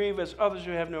have to grieve as others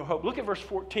who have no hope. Look at verse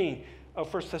 14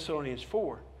 of 1 Thessalonians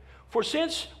 4. For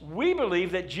since we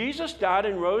believe that Jesus died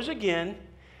and rose again,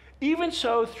 even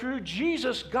so through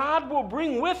Jesus, God will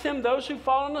bring with him those who've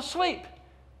fallen asleep.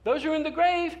 Those who are in the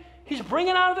grave, he's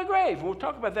bringing out of the grave. We'll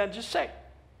talk about that in just a sec.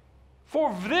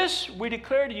 For this we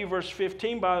declare to you, verse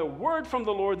 15, by a word from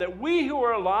the Lord, that we who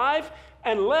are alive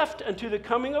and left unto the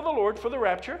coming of the Lord for the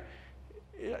rapture,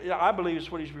 I believe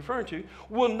is what he's referring to,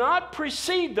 will not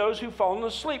precede those who've fallen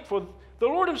asleep. For the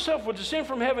Lord himself will descend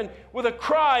from heaven with a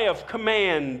cry of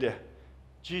command.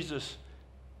 Jesus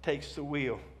takes the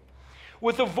wheel.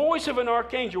 With the voice of an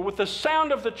archangel, with the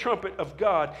sound of the trumpet of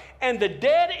God, and the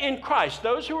dead in Christ,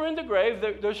 those who are in the grave,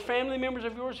 those family members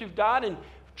of yours who've died and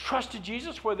trusted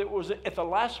Jesus, whether it was at the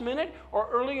last minute or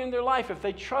early in their life, if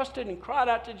they trusted and cried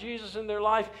out to Jesus in their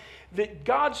life, that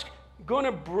God's going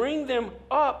to bring them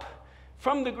up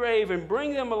from the grave and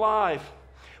bring them alive.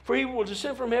 For he will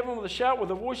descend from heaven with a shout, with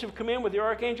a voice of command, with the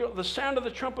archangel, the sound of the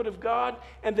trumpet of God,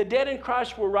 and the dead in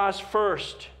Christ will rise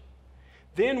first.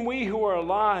 Then we who are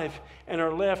alive and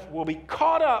are left will be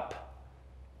caught up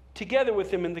together with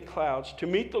him in the clouds to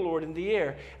meet the Lord in the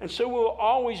air. And so we'll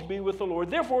always be with the Lord.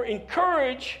 Therefore,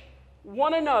 encourage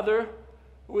one another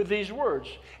with these words.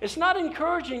 It's not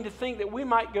encouraging to think that we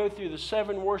might go through the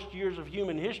 7 worst years of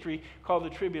human history called the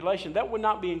tribulation. That would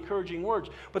not be encouraging words.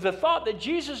 But the thought that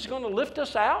Jesus is going to lift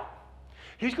us out,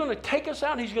 he's going to take us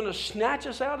out, he's going to snatch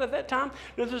us out at that time.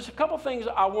 Now, there's a couple things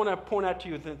I want to point out to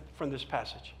you from this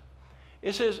passage.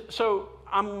 It says, so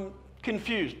I'm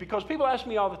confused because people ask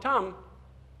me all the time,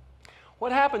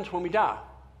 what happens when we die?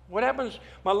 What happens?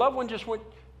 My loved one just went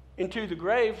into the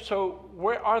grave, so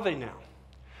where are they now?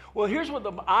 Well, here's what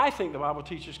I think the Bible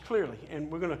teaches clearly,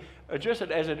 and we're going to address it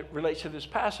as it relates to this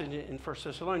passage in 1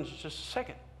 Thessalonians in just a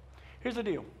second. Here's the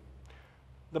deal.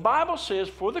 The Bible says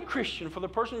for the Christian, for the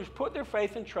person who's put their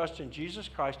faith and trust in Jesus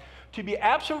Christ, to be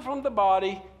absent from the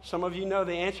body, some of you know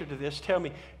the answer to this, tell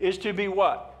me, is to be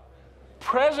what?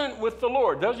 Present with the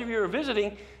Lord. Those of you who are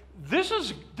visiting, this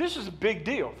is a big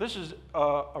deal. This is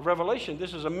a revelation.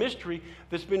 This is a mystery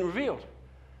that's been revealed.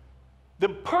 The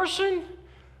person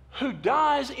who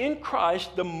dies in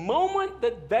Christ, the moment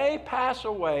that they pass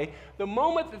away, the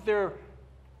moment that they're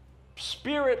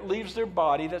spirit leaves their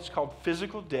body, that's called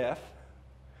physical death,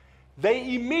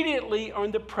 they immediately are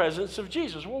in the presence of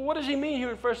Jesus. Well, what does he mean here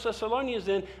in 1 Thessalonians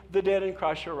then? The dead in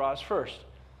Christ shall rise first.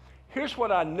 Here's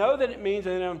what I know that it means,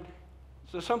 and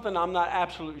so something I'm not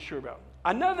absolutely sure about.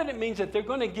 I know that it means that they're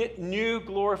going to get new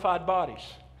glorified bodies.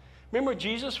 Remember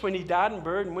Jesus, when he died and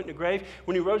buried and went in the grave,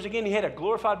 when he rose again, he had a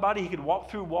glorified body. He could walk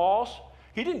through walls.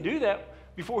 He didn't do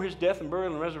that before his death and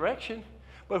burial and resurrection.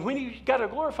 But when he got a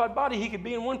glorified body, he could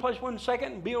be in one place 1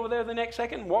 second and be over there the next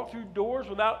second and walk through doors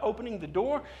without opening the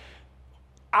door.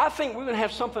 I think we're going to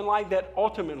have something like that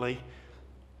ultimately.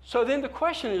 So then the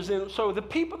question is, so the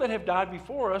people that have died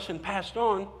before us and passed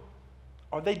on,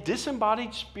 are they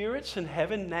disembodied spirits in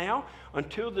heaven now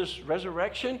until this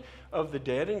resurrection of the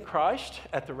dead in Christ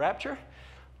at the rapture?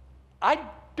 I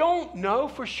don't know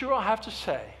for sure, I'll have to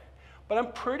say, but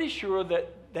I'm pretty sure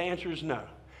that the answer is no.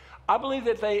 I believe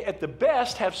that they, at the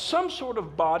best, have some sort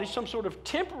of body, some sort of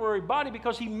temporary body,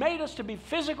 because he made us to be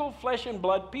physical flesh and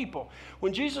blood people.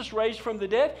 When Jesus raised from the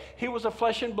dead, he was a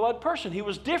flesh and blood person. He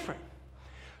was different.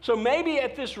 So maybe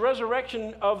at this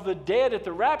resurrection of the dead at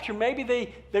the rapture, maybe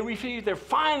they receive their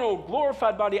final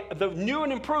glorified body, the new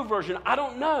and improved version. I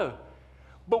don't know.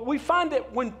 But we find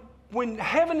that when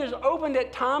heaven is opened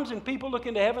at times and people look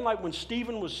into heaven, like when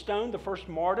Stephen was stoned, the first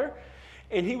martyr,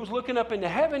 and he was looking up into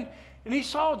heaven, and he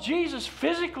saw Jesus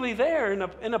physically there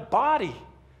in a body.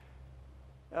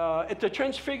 At the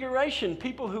Transfiguration,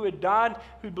 people who had died,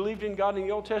 who believed in God in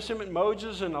the Old Testament,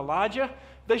 Moses and Elijah,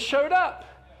 they showed up.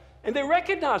 And they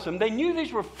recognized them. They knew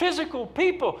these were physical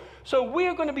people. So we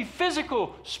are going to be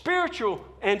physical, spiritual,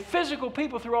 and physical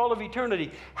people through all of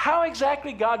eternity. How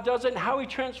exactly God does it and how he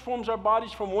transforms our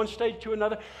bodies from one stage to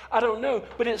another, I don't know.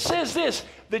 But it says this,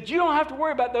 that you don't have to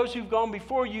worry about those who've gone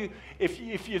before you.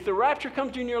 If the rapture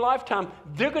comes to you in your lifetime,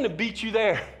 they're going to beat you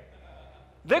there.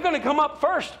 They're going to come up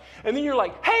first. And then you're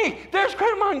like, hey, there's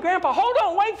Grandma and Grandpa. Hold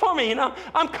on, wait for me. And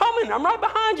I'm coming. I'm right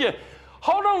behind you.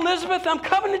 Hold on, Elizabeth. I'm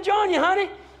coming to join you, honey.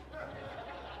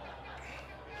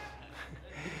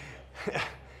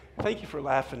 Thank you for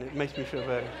laughing. It makes me feel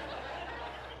better.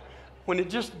 When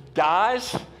it just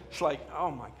dies, it's like,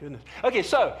 oh my goodness. Okay,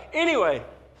 so anyway,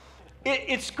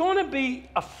 it's going to be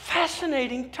a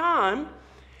fascinating time.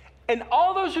 And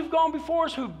all those who've gone before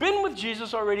us, who've been with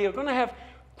Jesus already, are going to have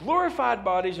glorified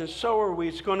bodies, and so are we.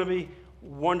 It's going to be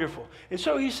wonderful. And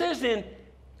so he says then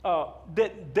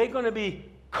that they're going to be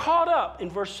caught up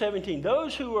in verse 17.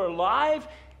 Those who are alive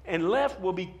and left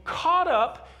will be caught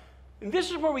up. And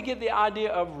this is where we get the idea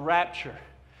of rapture.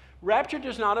 Rapture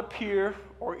does not appear,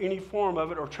 or any form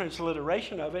of it, or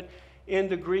transliteration of it, in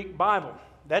the Greek Bible.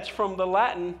 That's from the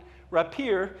Latin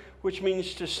rapere, which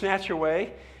means to snatch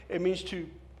away. It means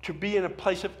to be in a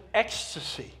place of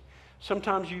ecstasy.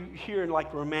 Sometimes you hear in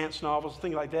like romance novels,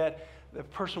 things like that, the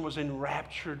person was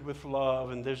enraptured with love,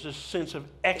 and there's this sense of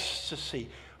ecstasy.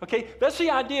 Okay, that's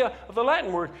the idea of the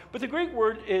Latin word. But the Greek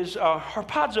word is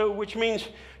harpazo, which means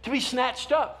to be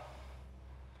snatched up.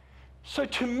 So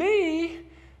to me,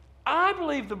 I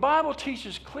believe the Bible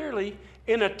teaches clearly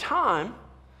in a time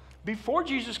before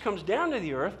Jesus comes down to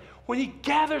the earth, when he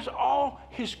gathers all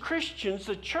his Christians,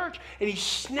 the church, and he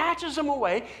snatches them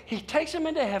away. He takes them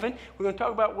into heaven. We're going to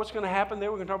talk about what's going to happen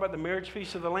there. We're going to talk about the marriage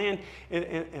feast of the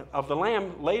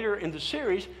Lamb later in the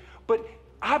series. But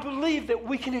I believe that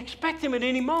we can expect him at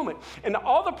any moment. And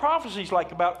all the prophecies,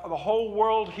 like about the whole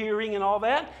world hearing and all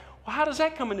that, well, how does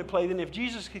that come into play then if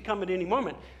Jesus could come at any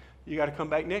moment? You got to come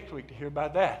back next week to hear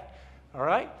about that. All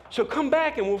right? So come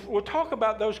back and we'll talk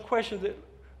about those questions that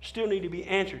still need to be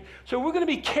answered. So we're going to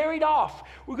be carried off.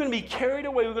 We're going to be carried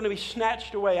away. We're going to be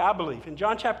snatched away, I believe. In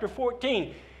John chapter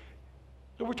 14,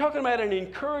 so we're talking about an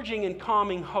encouraging and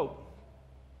calming hope.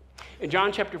 In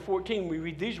John chapter 14, we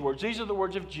read these words. These are the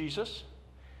words of Jesus.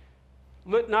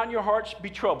 Let not your hearts be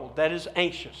troubled. That is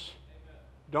anxious.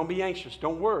 Don't be anxious.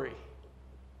 Don't worry.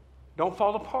 Don't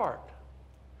fall apart.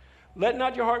 Let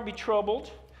not your heart be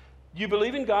troubled. You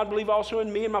believe in God, believe also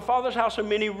in me. In my Father's house are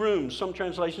many rooms. Some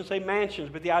translations say mansions,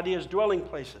 but the idea is dwelling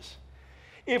places.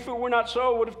 If it were not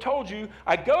so, I would have told you,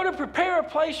 I go to prepare a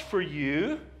place for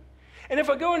you. And if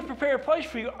I go and prepare a place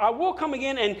for you, I will come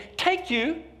again and take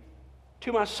you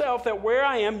to myself, that where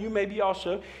I am, you may be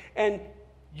also. And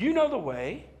you know the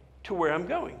way to where I'm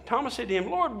going. Thomas said to him,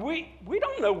 Lord, we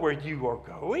don't know where you are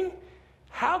going.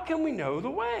 How can we know the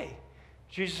way?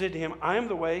 Jesus said to him, I am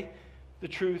the way, the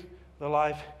truth, the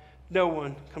life. No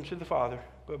one comes to the Father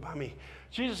but by me.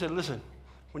 Jesus said, listen,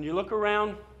 when you look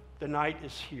around, the night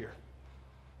is here.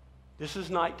 This is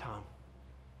nighttime.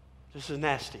 This is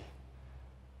nasty.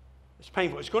 It's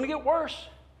painful. It's going to get worse.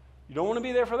 You don't want to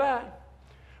be there for that.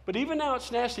 But even now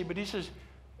it's nasty. But he says,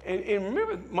 And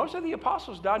remember, most of the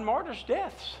apostles died martyrs'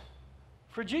 deaths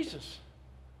for Jesus.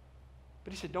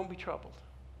 But he said, don't be troubled.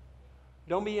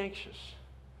 Don't be anxious.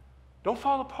 Don't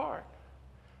fall apart.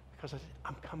 Because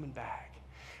I'm coming back.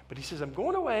 But he says, I'm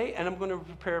going away and I'm going to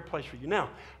prepare a place for you. Now,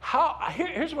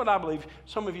 here's what I believe.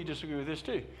 Some of you disagree with this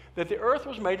too. That the earth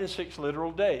was made in 6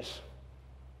 literal days.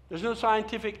 There's no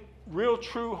scientific, real,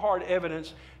 true, hard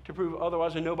evidence to prove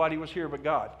otherwise, and nobody was here but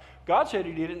God. God said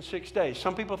he did it in 6 days.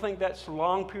 Some people think that's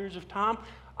long periods of time.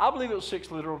 I believe it was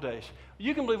 6 literal days.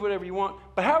 You can believe whatever you want,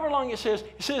 but however long it says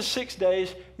 6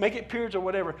 days, make it periods or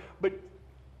whatever. But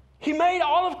he made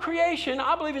all of creation,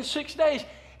 I believe, in 6 days.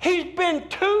 He's been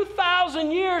 2,000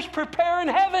 years preparing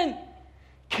heaven.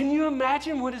 Can you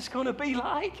imagine what it's going to be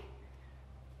like?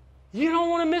 You don't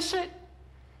want to miss it.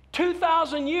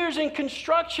 2,000 years in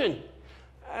construction.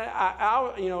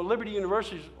 Liberty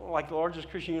University is like the largest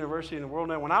Christian university in the world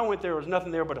now. When I went there was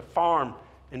nothing there but a farm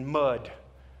and mud.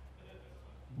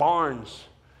 Barns.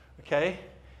 Okay?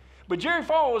 But Jerry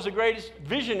Falwell was the greatest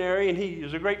visionary, and he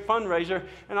was a great fundraiser.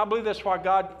 And I believe that's why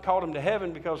God called him to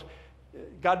heaven, because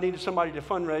God needed somebody to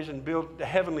fundraise and build the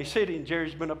heavenly city, and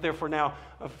Jerry's been up there for now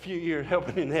a few years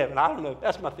helping in heaven. I don't know.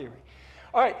 That's my theory.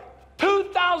 All right.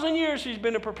 2,000 years he's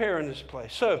been preparing this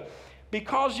place. So,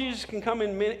 because Jesus can come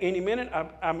in any minute,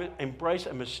 I embrace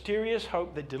a mysterious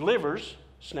hope that delivers,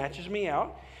 snatches me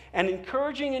out, an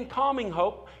encouraging and calming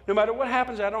hope. No matter what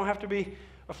happens, I don't have to be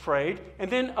afraid.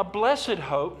 And then a blessed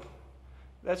hope.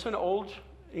 That's an old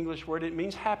English word. It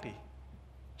means happy.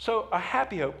 So a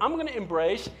happy hope. I'm going to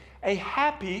embrace a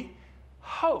happy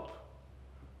hope.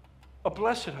 A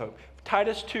blessed hope.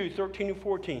 Titus 2, 13 and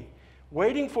 14.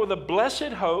 Waiting for the blessed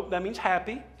hope, that means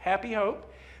happy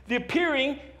hope, the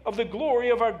appearing of the glory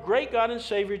of our great God and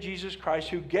Savior Jesus Christ,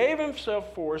 who gave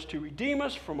himself for us to redeem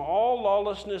us from all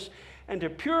lawlessness and to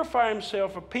purify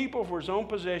himself a people for his own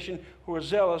possession who are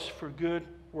zealous for good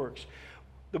works.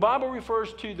 The Bible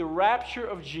refers to the rapture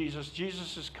of Jesus.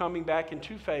 Jesus is coming back in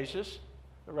 2 phases,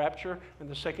 the rapture and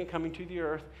the second coming to the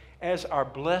earth, as our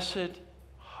blessed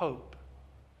hope,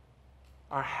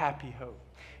 our happy hope.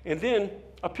 And then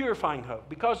a purifying hope.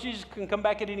 Because Jesus can come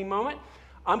back at any moment,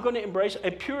 I'm going to embrace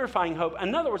a purifying hope.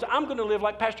 In other words, I'm going to live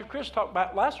like Pastor Chris talked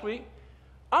about last week.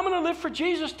 I'm going to live for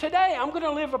Jesus today. I'm going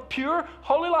to live a pure,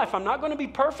 holy life. I'm not going to be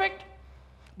perfect,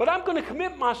 but I'm going to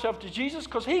commit myself to Jesus,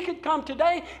 because he could come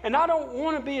today, and I don't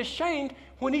want to be ashamed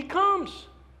when he comes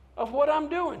of what I'm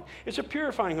doing. It's a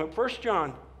purifying hope. 1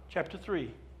 John chapter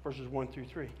 3, verses 1 through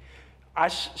 3. I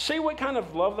see what kind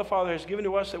of love the Father has given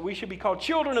to us, that we should be called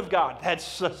children of God. That's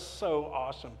so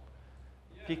awesome.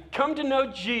 If you come to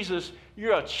know Jesus,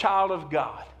 you're a child of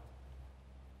God.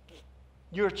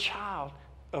 You're a child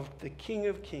of the King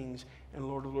of Kings and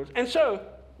Lord of Lords. And so,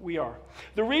 we are.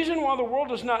 The reason why the world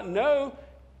does not know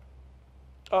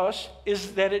us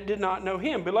is that it did not know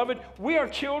him. Beloved, we are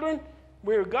children.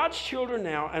 We are God's children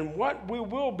now, and what we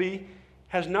will be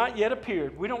has not yet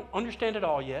appeared. We don't understand it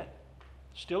all yet.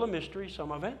 Still a mystery, some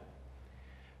of it.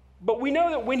 But we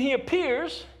know that when he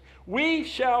appears, we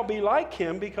shall be like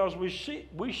him, because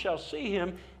we shall see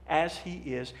him as he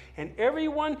is. And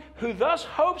everyone who thus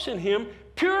hopes in him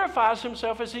purifies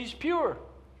himself as he's pure.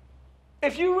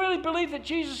 If you really believe that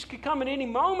Jesus could come at any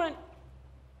moment,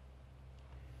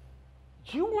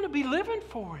 you want to be living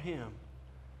for him.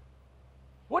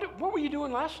 What were you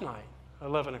doing last night,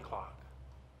 11 o'clock?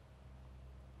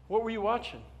 What were you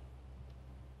watching?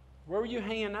 Where were you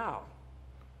hanging out?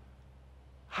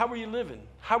 How were you living?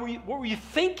 What were you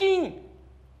thinking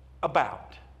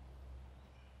about?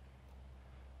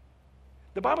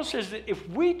 The Bible says that if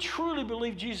we truly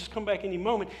believe Jesus come back any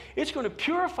moment, it's going to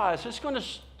purify us. It's going to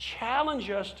challenge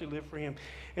us to live for him.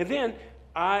 And then,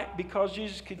 because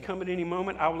Jesus could come at any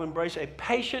moment, I will embrace a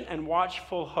patient and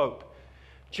watchful hope.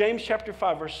 James chapter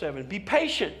 5, verse 7. Be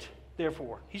patient,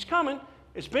 therefore. He's coming.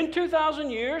 It's been 2,000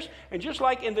 years, and just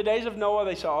like in the days of Noah,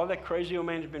 they saw, oh, that crazy old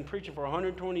man has been preaching for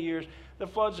 120 years. The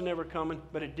flood's never coming,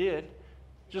 but it did.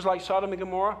 Just like Sodom and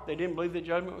Gomorrah, they didn't believe that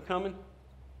judgment was coming,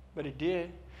 but it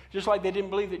did. Just like they didn't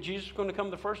believe that Jesus was going to come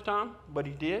the first time, but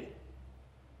he did.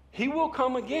 He will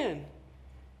come again.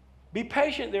 Be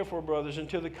patient, therefore, brothers,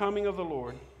 until the coming of the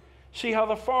Lord. See how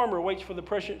the farmer waits for the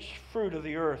precious fruit of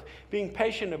the earth, being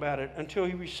patient about it until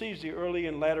he receives the early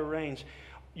and latter rains.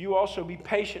 You also be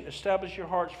patient, establish your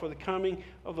hearts, for the coming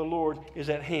of the Lord is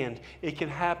at hand. It can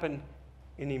happen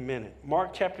any minute.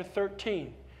 Mark chapter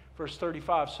 13, verse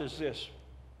 35 says this.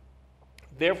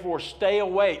 Therefore, stay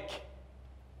awake.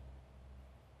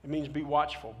 It means be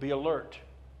watchful, be alert.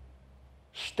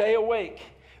 Stay awake,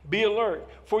 be alert.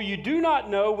 For you do not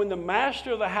know when the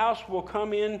master of the house will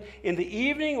come in the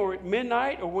evening or at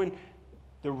midnight, or when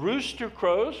the rooster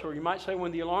crows, or you might say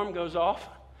when the alarm goes off,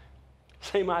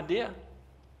 same idea.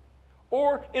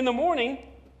 Or in the morning,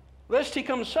 lest he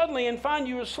come suddenly and find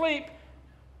you asleep.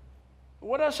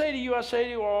 What I say to you, I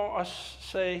say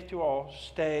to all,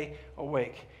 stay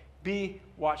awake. Be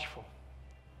watchful.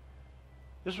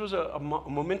 This was a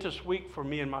momentous week for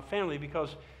me and my family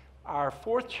because our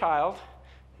fourth child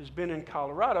has been in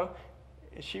Colorado,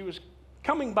 and she was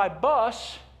coming by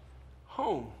bus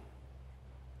home.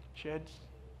 She had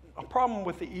a problem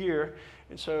with the ear,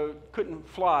 and so couldn't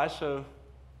fly, so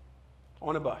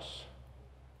on a bus.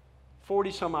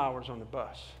 40-some hours on the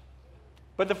bus.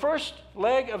 But the first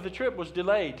leg of the trip was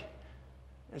delayed.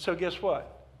 And so guess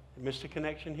what? I missed a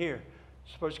connection here.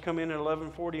 Supposed to come in at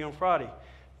 11:40 on Friday.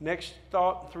 Next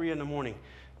thought, 3 in the morning.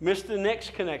 Missed the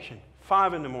next connection,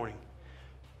 5 in the morning.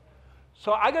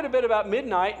 So I go to bed about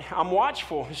midnight. I'm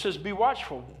watchful. It says, be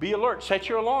watchful, be alert, set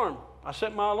your alarm. I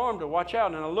set my alarm to watch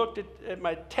out, and I looked at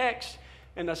my text,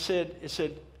 and it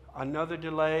said, another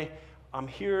delay. I'm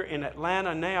here in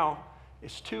Atlanta now.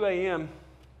 It's 2 a.m.,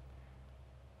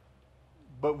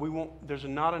 but there's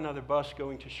not another bus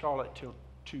going to Charlotte till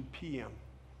 2 p.m.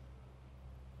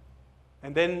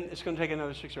 And then it's going to take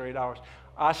another 6 or 8 hours.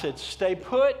 I said, stay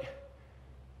put.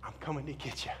 I'm coming to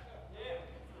get you.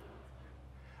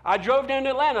 I drove down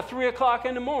to Atlanta 3 o'clock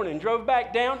in the morning, drove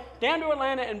back down to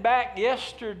Atlanta and back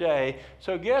yesterday.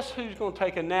 So guess who's going to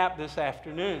take a nap this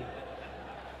afternoon?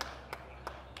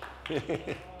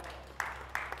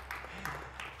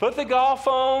 Put the golf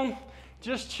on,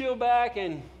 just chill back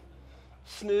and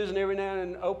snoozing every now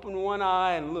and then, open one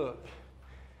eye and look.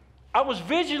 I was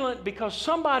vigilant because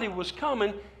somebody was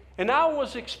coming, and I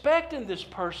was expecting this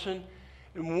person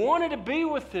and wanted to be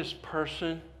with this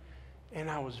person, and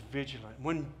I was vigilant.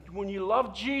 When you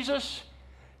love Jesus,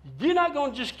 you're not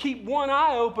going to just keep one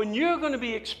eye open. You're going to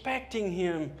be expecting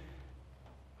him,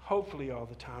 hopefully all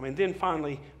the time. And then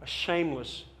finally, a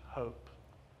shameless hope.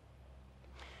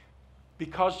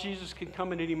 Because Jesus can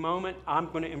come at any moment, I'm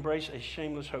going to embrace a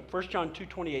shameless hope. 1 John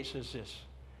 2:28 says this.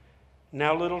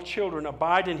 Now, little children,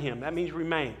 abide in him. That means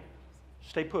remain.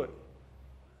 Stay put.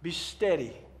 Be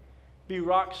steady. Be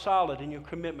rock solid in your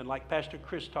commitment, like Pastor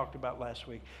Chris talked about last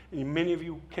week. And many of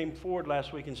you came forward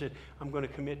last week and said, I'm going to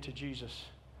commit to Jesus.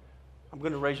 I'm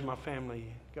going to raise my family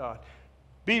in God.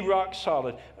 Be rock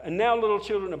solid. And now, little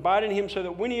children, abide in him so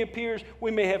that when he appears, we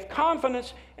may have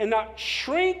confidence and not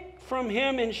shrink from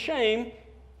him in shame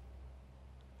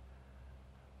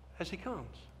as he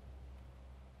comes.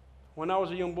 When I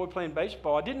was a young boy playing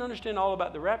baseball, I didn't understand all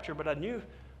about the rapture, but I knew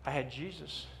I had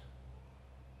Jesus.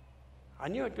 I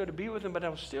knew I'd go to be with him, but I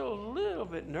was still a little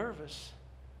bit nervous.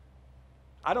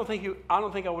 I don't think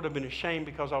I would have been ashamed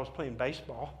because I was playing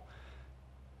baseball,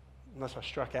 unless I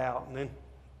struck out, and then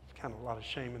it's kind of a lot of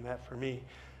shame in that for me.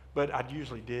 But I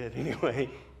usually did anyway.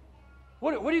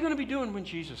 What are you going to be doing when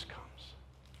Jesus comes?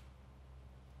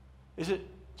 Is it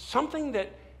something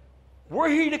that, were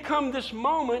he to come this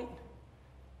moment,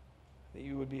 that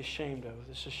you would be ashamed of?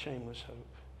 This is shameless hope.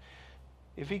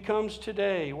 If he comes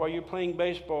today while you're playing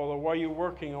baseball or while you're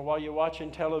working or while you're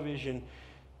watching television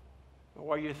or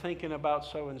while you're thinking about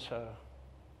so-and-so,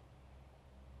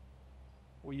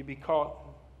 will you be caught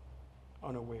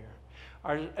unaware?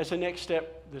 As a next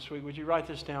step this week, would you write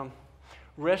this down?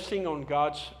 Resting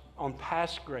on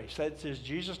past grace. That says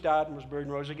Jesus died and was buried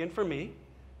and rose again for me,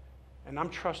 and I'm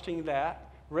trusting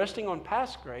that. Resting on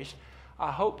past grace, I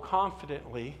hope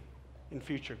confidently in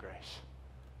future grace.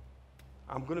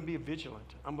 I'm going to be vigilant.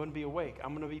 I'm going to be awake.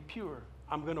 I'm going to be pure.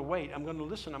 I'm going to wait. I'm going to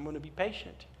listen. I'm going to be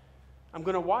patient. I'm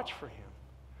going to watch for him.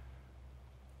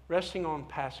 Resting on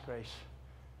past grace,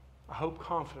 I hope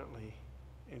confidently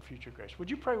in future grace. Would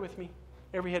you pray with me?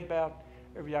 Every head bowed,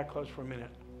 every eye closed for a minute.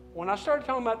 When I started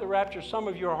talking about the rapture, some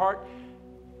of your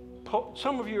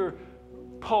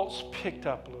pulse picked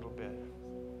up a little bit.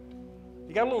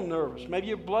 You got a little nervous. Maybe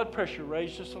your blood pressure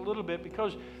raised just a little bit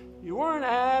because you weren't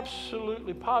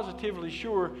absolutely positively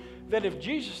sure that if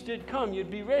Jesus did come, you'd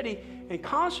be ready. And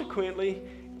consequently,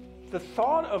 the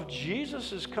thought of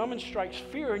Jesus' coming strikes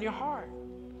fear in your heart.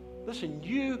 Listen,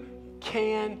 you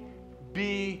can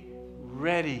be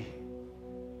ready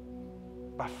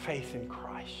by faith in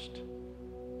Christ.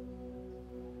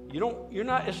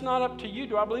 It's not up to you.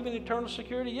 Do I believe in eternal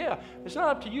security? Yeah. It's not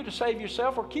up to you to save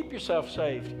yourself or keep yourself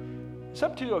saved. It's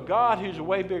up to a God who's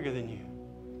way bigger than you.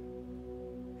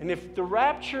 And if the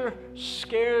rapture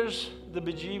scares the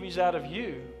bejeebies out of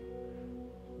you,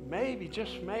 maybe,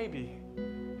 just maybe,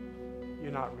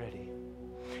 you're not ready.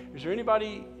 Is there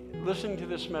anybody listening to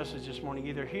this message this morning,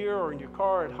 either here or in your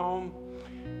car at home?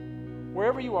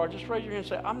 Wherever you are, just raise your hand and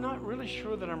say, I'm not really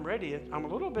sure that I'm ready. I'm a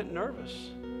little bit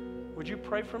nervous. Would you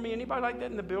pray for me? Anybody like that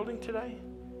in the building today?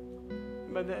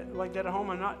 Anybody like that at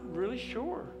home? I'm not really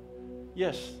sure.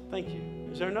 Yes, thank you.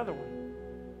 Is there another one?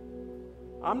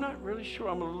 I'm not really sure.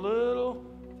 I'm a little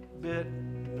bit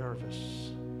nervous.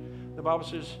 The Bible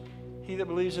says, he that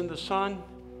believes in the Son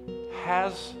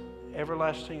has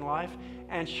everlasting life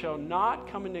and shall not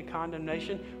come into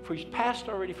condemnation, for he's passed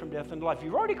already from death into life.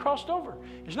 You've already crossed over.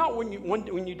 It's not when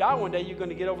you die one day, you're going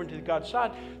to get over into God's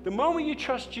side. The moment you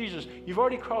trust Jesus, you've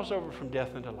already crossed over from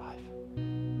death into life.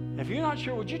 If you're not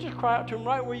sure, would you just cry out to him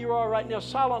right where you are right now,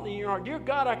 silently in your heart? Dear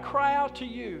God, I cry out to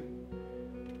you.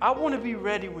 I want to be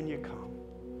ready when you come.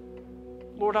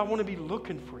 Lord, I want to be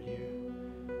looking for you.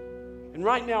 And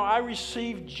right now, I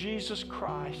receive Jesus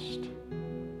Christ.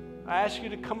 I ask you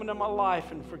to come into my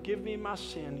life and forgive me my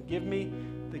sin. Give me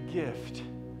the gift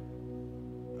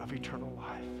of eternal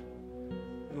life.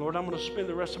 And Lord, I'm going to spend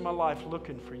the rest of my life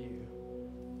looking for you.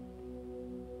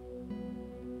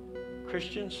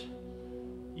 Christians,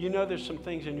 you know there's some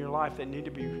things in your life that need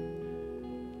to be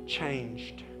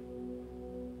changed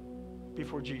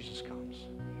before Jesus comes.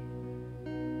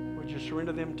 Would you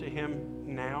surrender them to him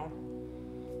now?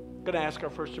 I'm going to ask our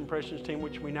First Impressions team,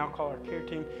 which we now call our care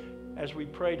team, as we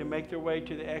pray, to make their way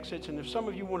to the exits. And if some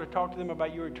of you want to talk to them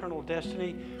about your eternal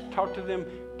destiny, talk to them,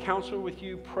 counsel with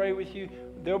you, pray with you,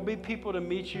 there'll be people to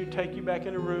meet you, take you back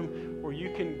in a room where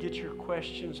you can get your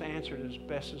questions answered as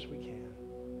best as we can.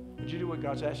 Would you do what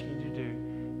God's asking you to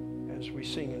do as we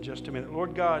sing in just a minute?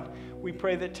 Lord God, we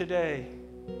pray that today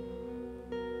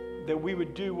that we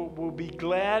would do what we'll be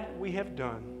glad we have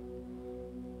done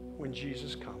when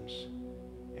Jesus comes.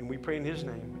 And we pray in his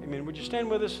name. Amen. Would you stand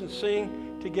with us and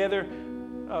sing together?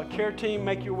 Care team,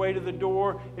 make your way to the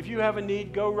door. If you have a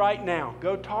need, go right now.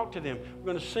 Go talk to them. We're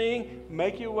going to sing.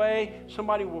 Make your way.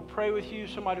 Somebody will pray with you.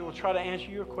 Somebody will try to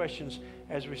answer your questions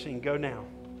as we sing. Go now.